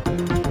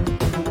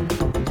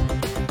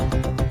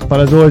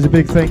 But as always, a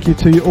big thank you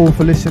to you all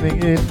for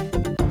listening in.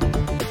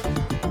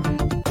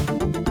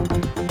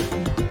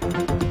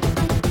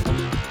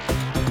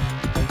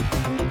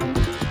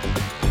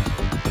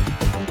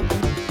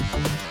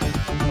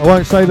 I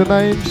won't say the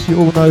names, you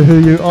all know who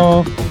you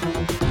are.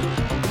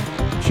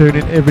 Tune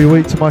in every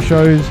week to my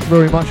shows,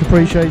 very much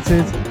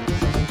appreciated.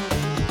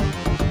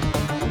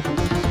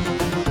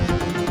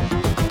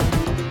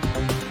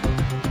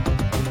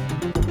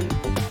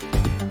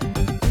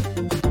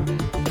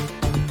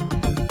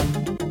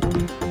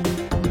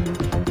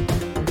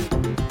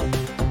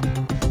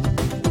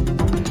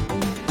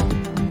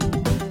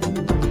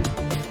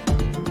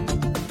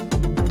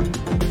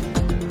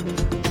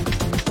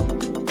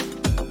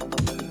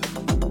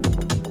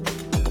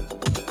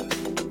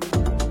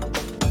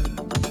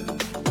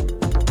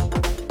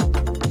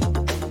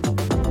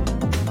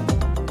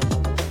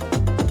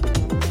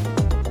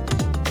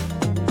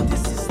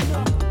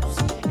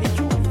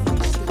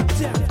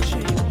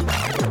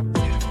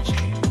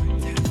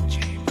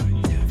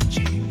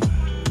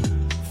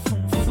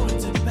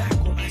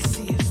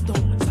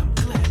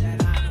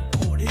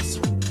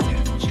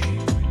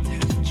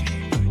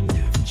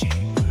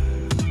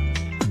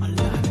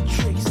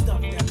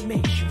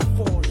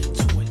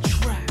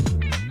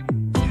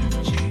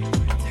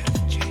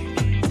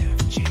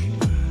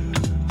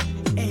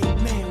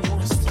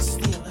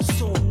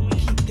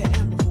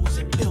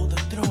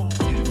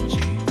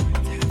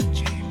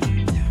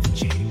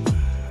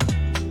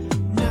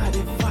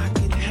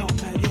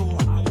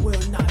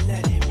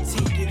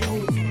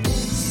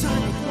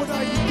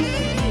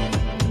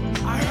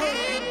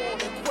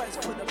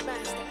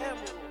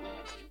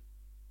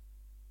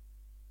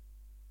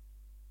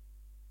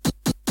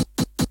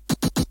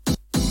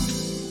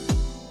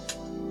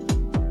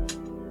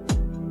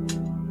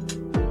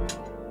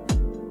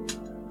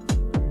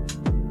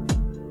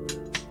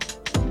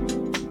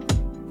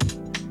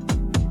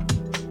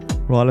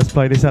 Right, let's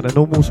play this at a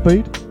normal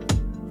speed.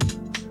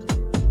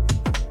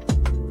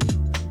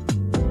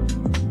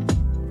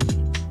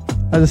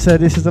 As I said,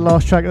 this is the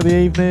last track of the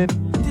evening.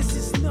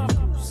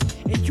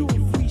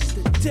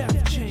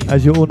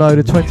 As you all know,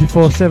 the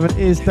 24/7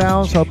 is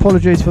down, so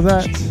apologies for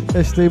that.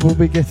 SD will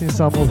be getting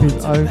some of his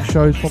own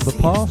shows from the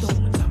past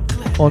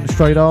on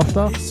straight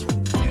after.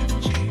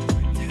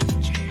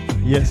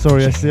 Yeah,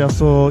 sorry SD, I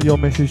saw your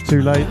message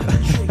too late.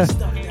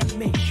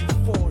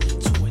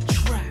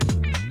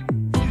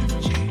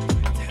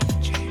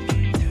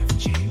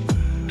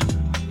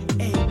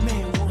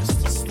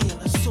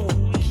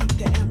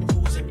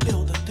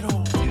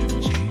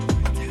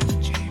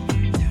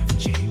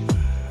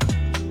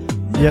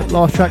 Yep,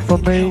 last track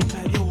from me.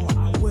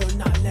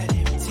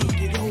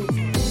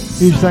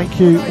 Huge thank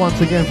you once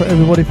again for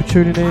everybody for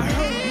tuning in.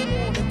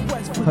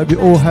 Hope you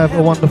all have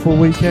a wonderful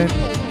weekend.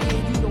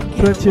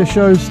 Plenty of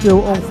shows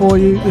still on for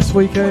you this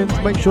weekend.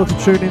 Make sure to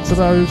tune into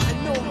those.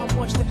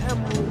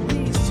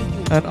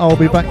 And I'll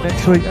be back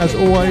next week as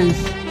always.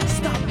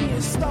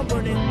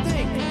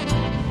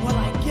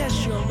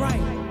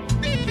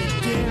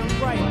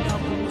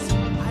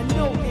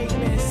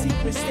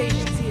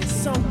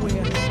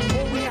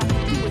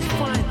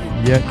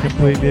 Yeah,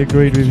 completely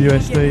agreed with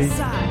USD.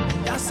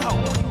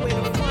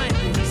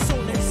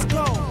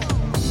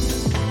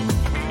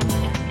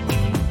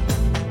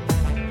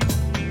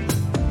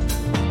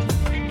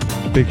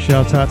 Big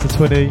shout out to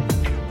Twinny,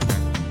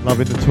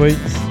 loving the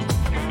tweets.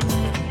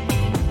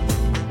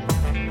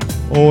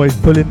 Always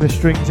pulling the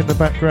strings in the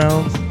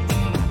background.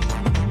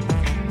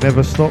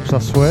 Never stops, I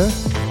swear.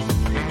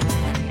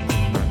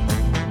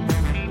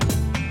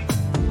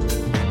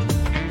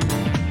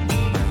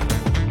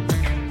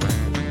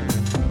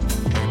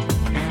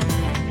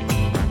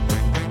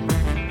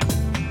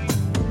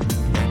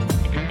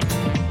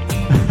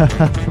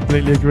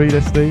 Completely agreed,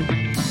 SD.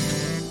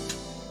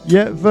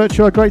 Yeah,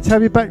 Virtua, great to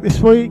have you back this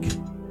week.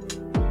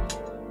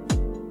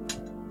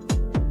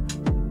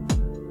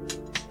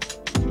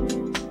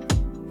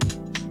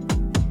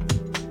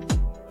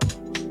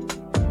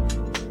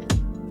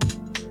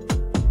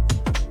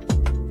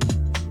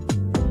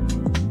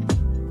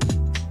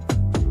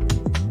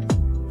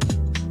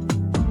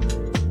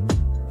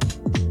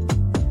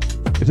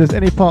 If there's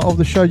any part of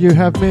the show you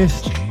have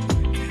missed,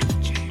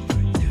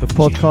 the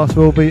podcast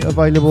will be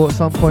available at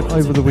some point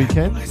over the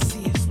weekend.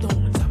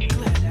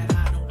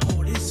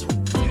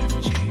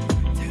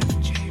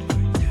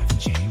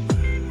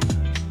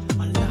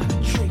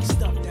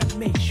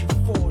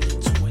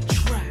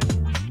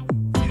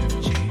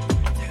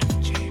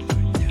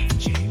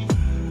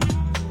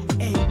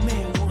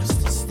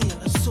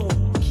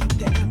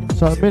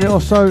 So a minute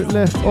or so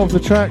left of the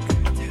track.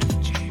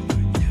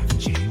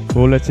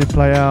 We'll let it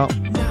play out.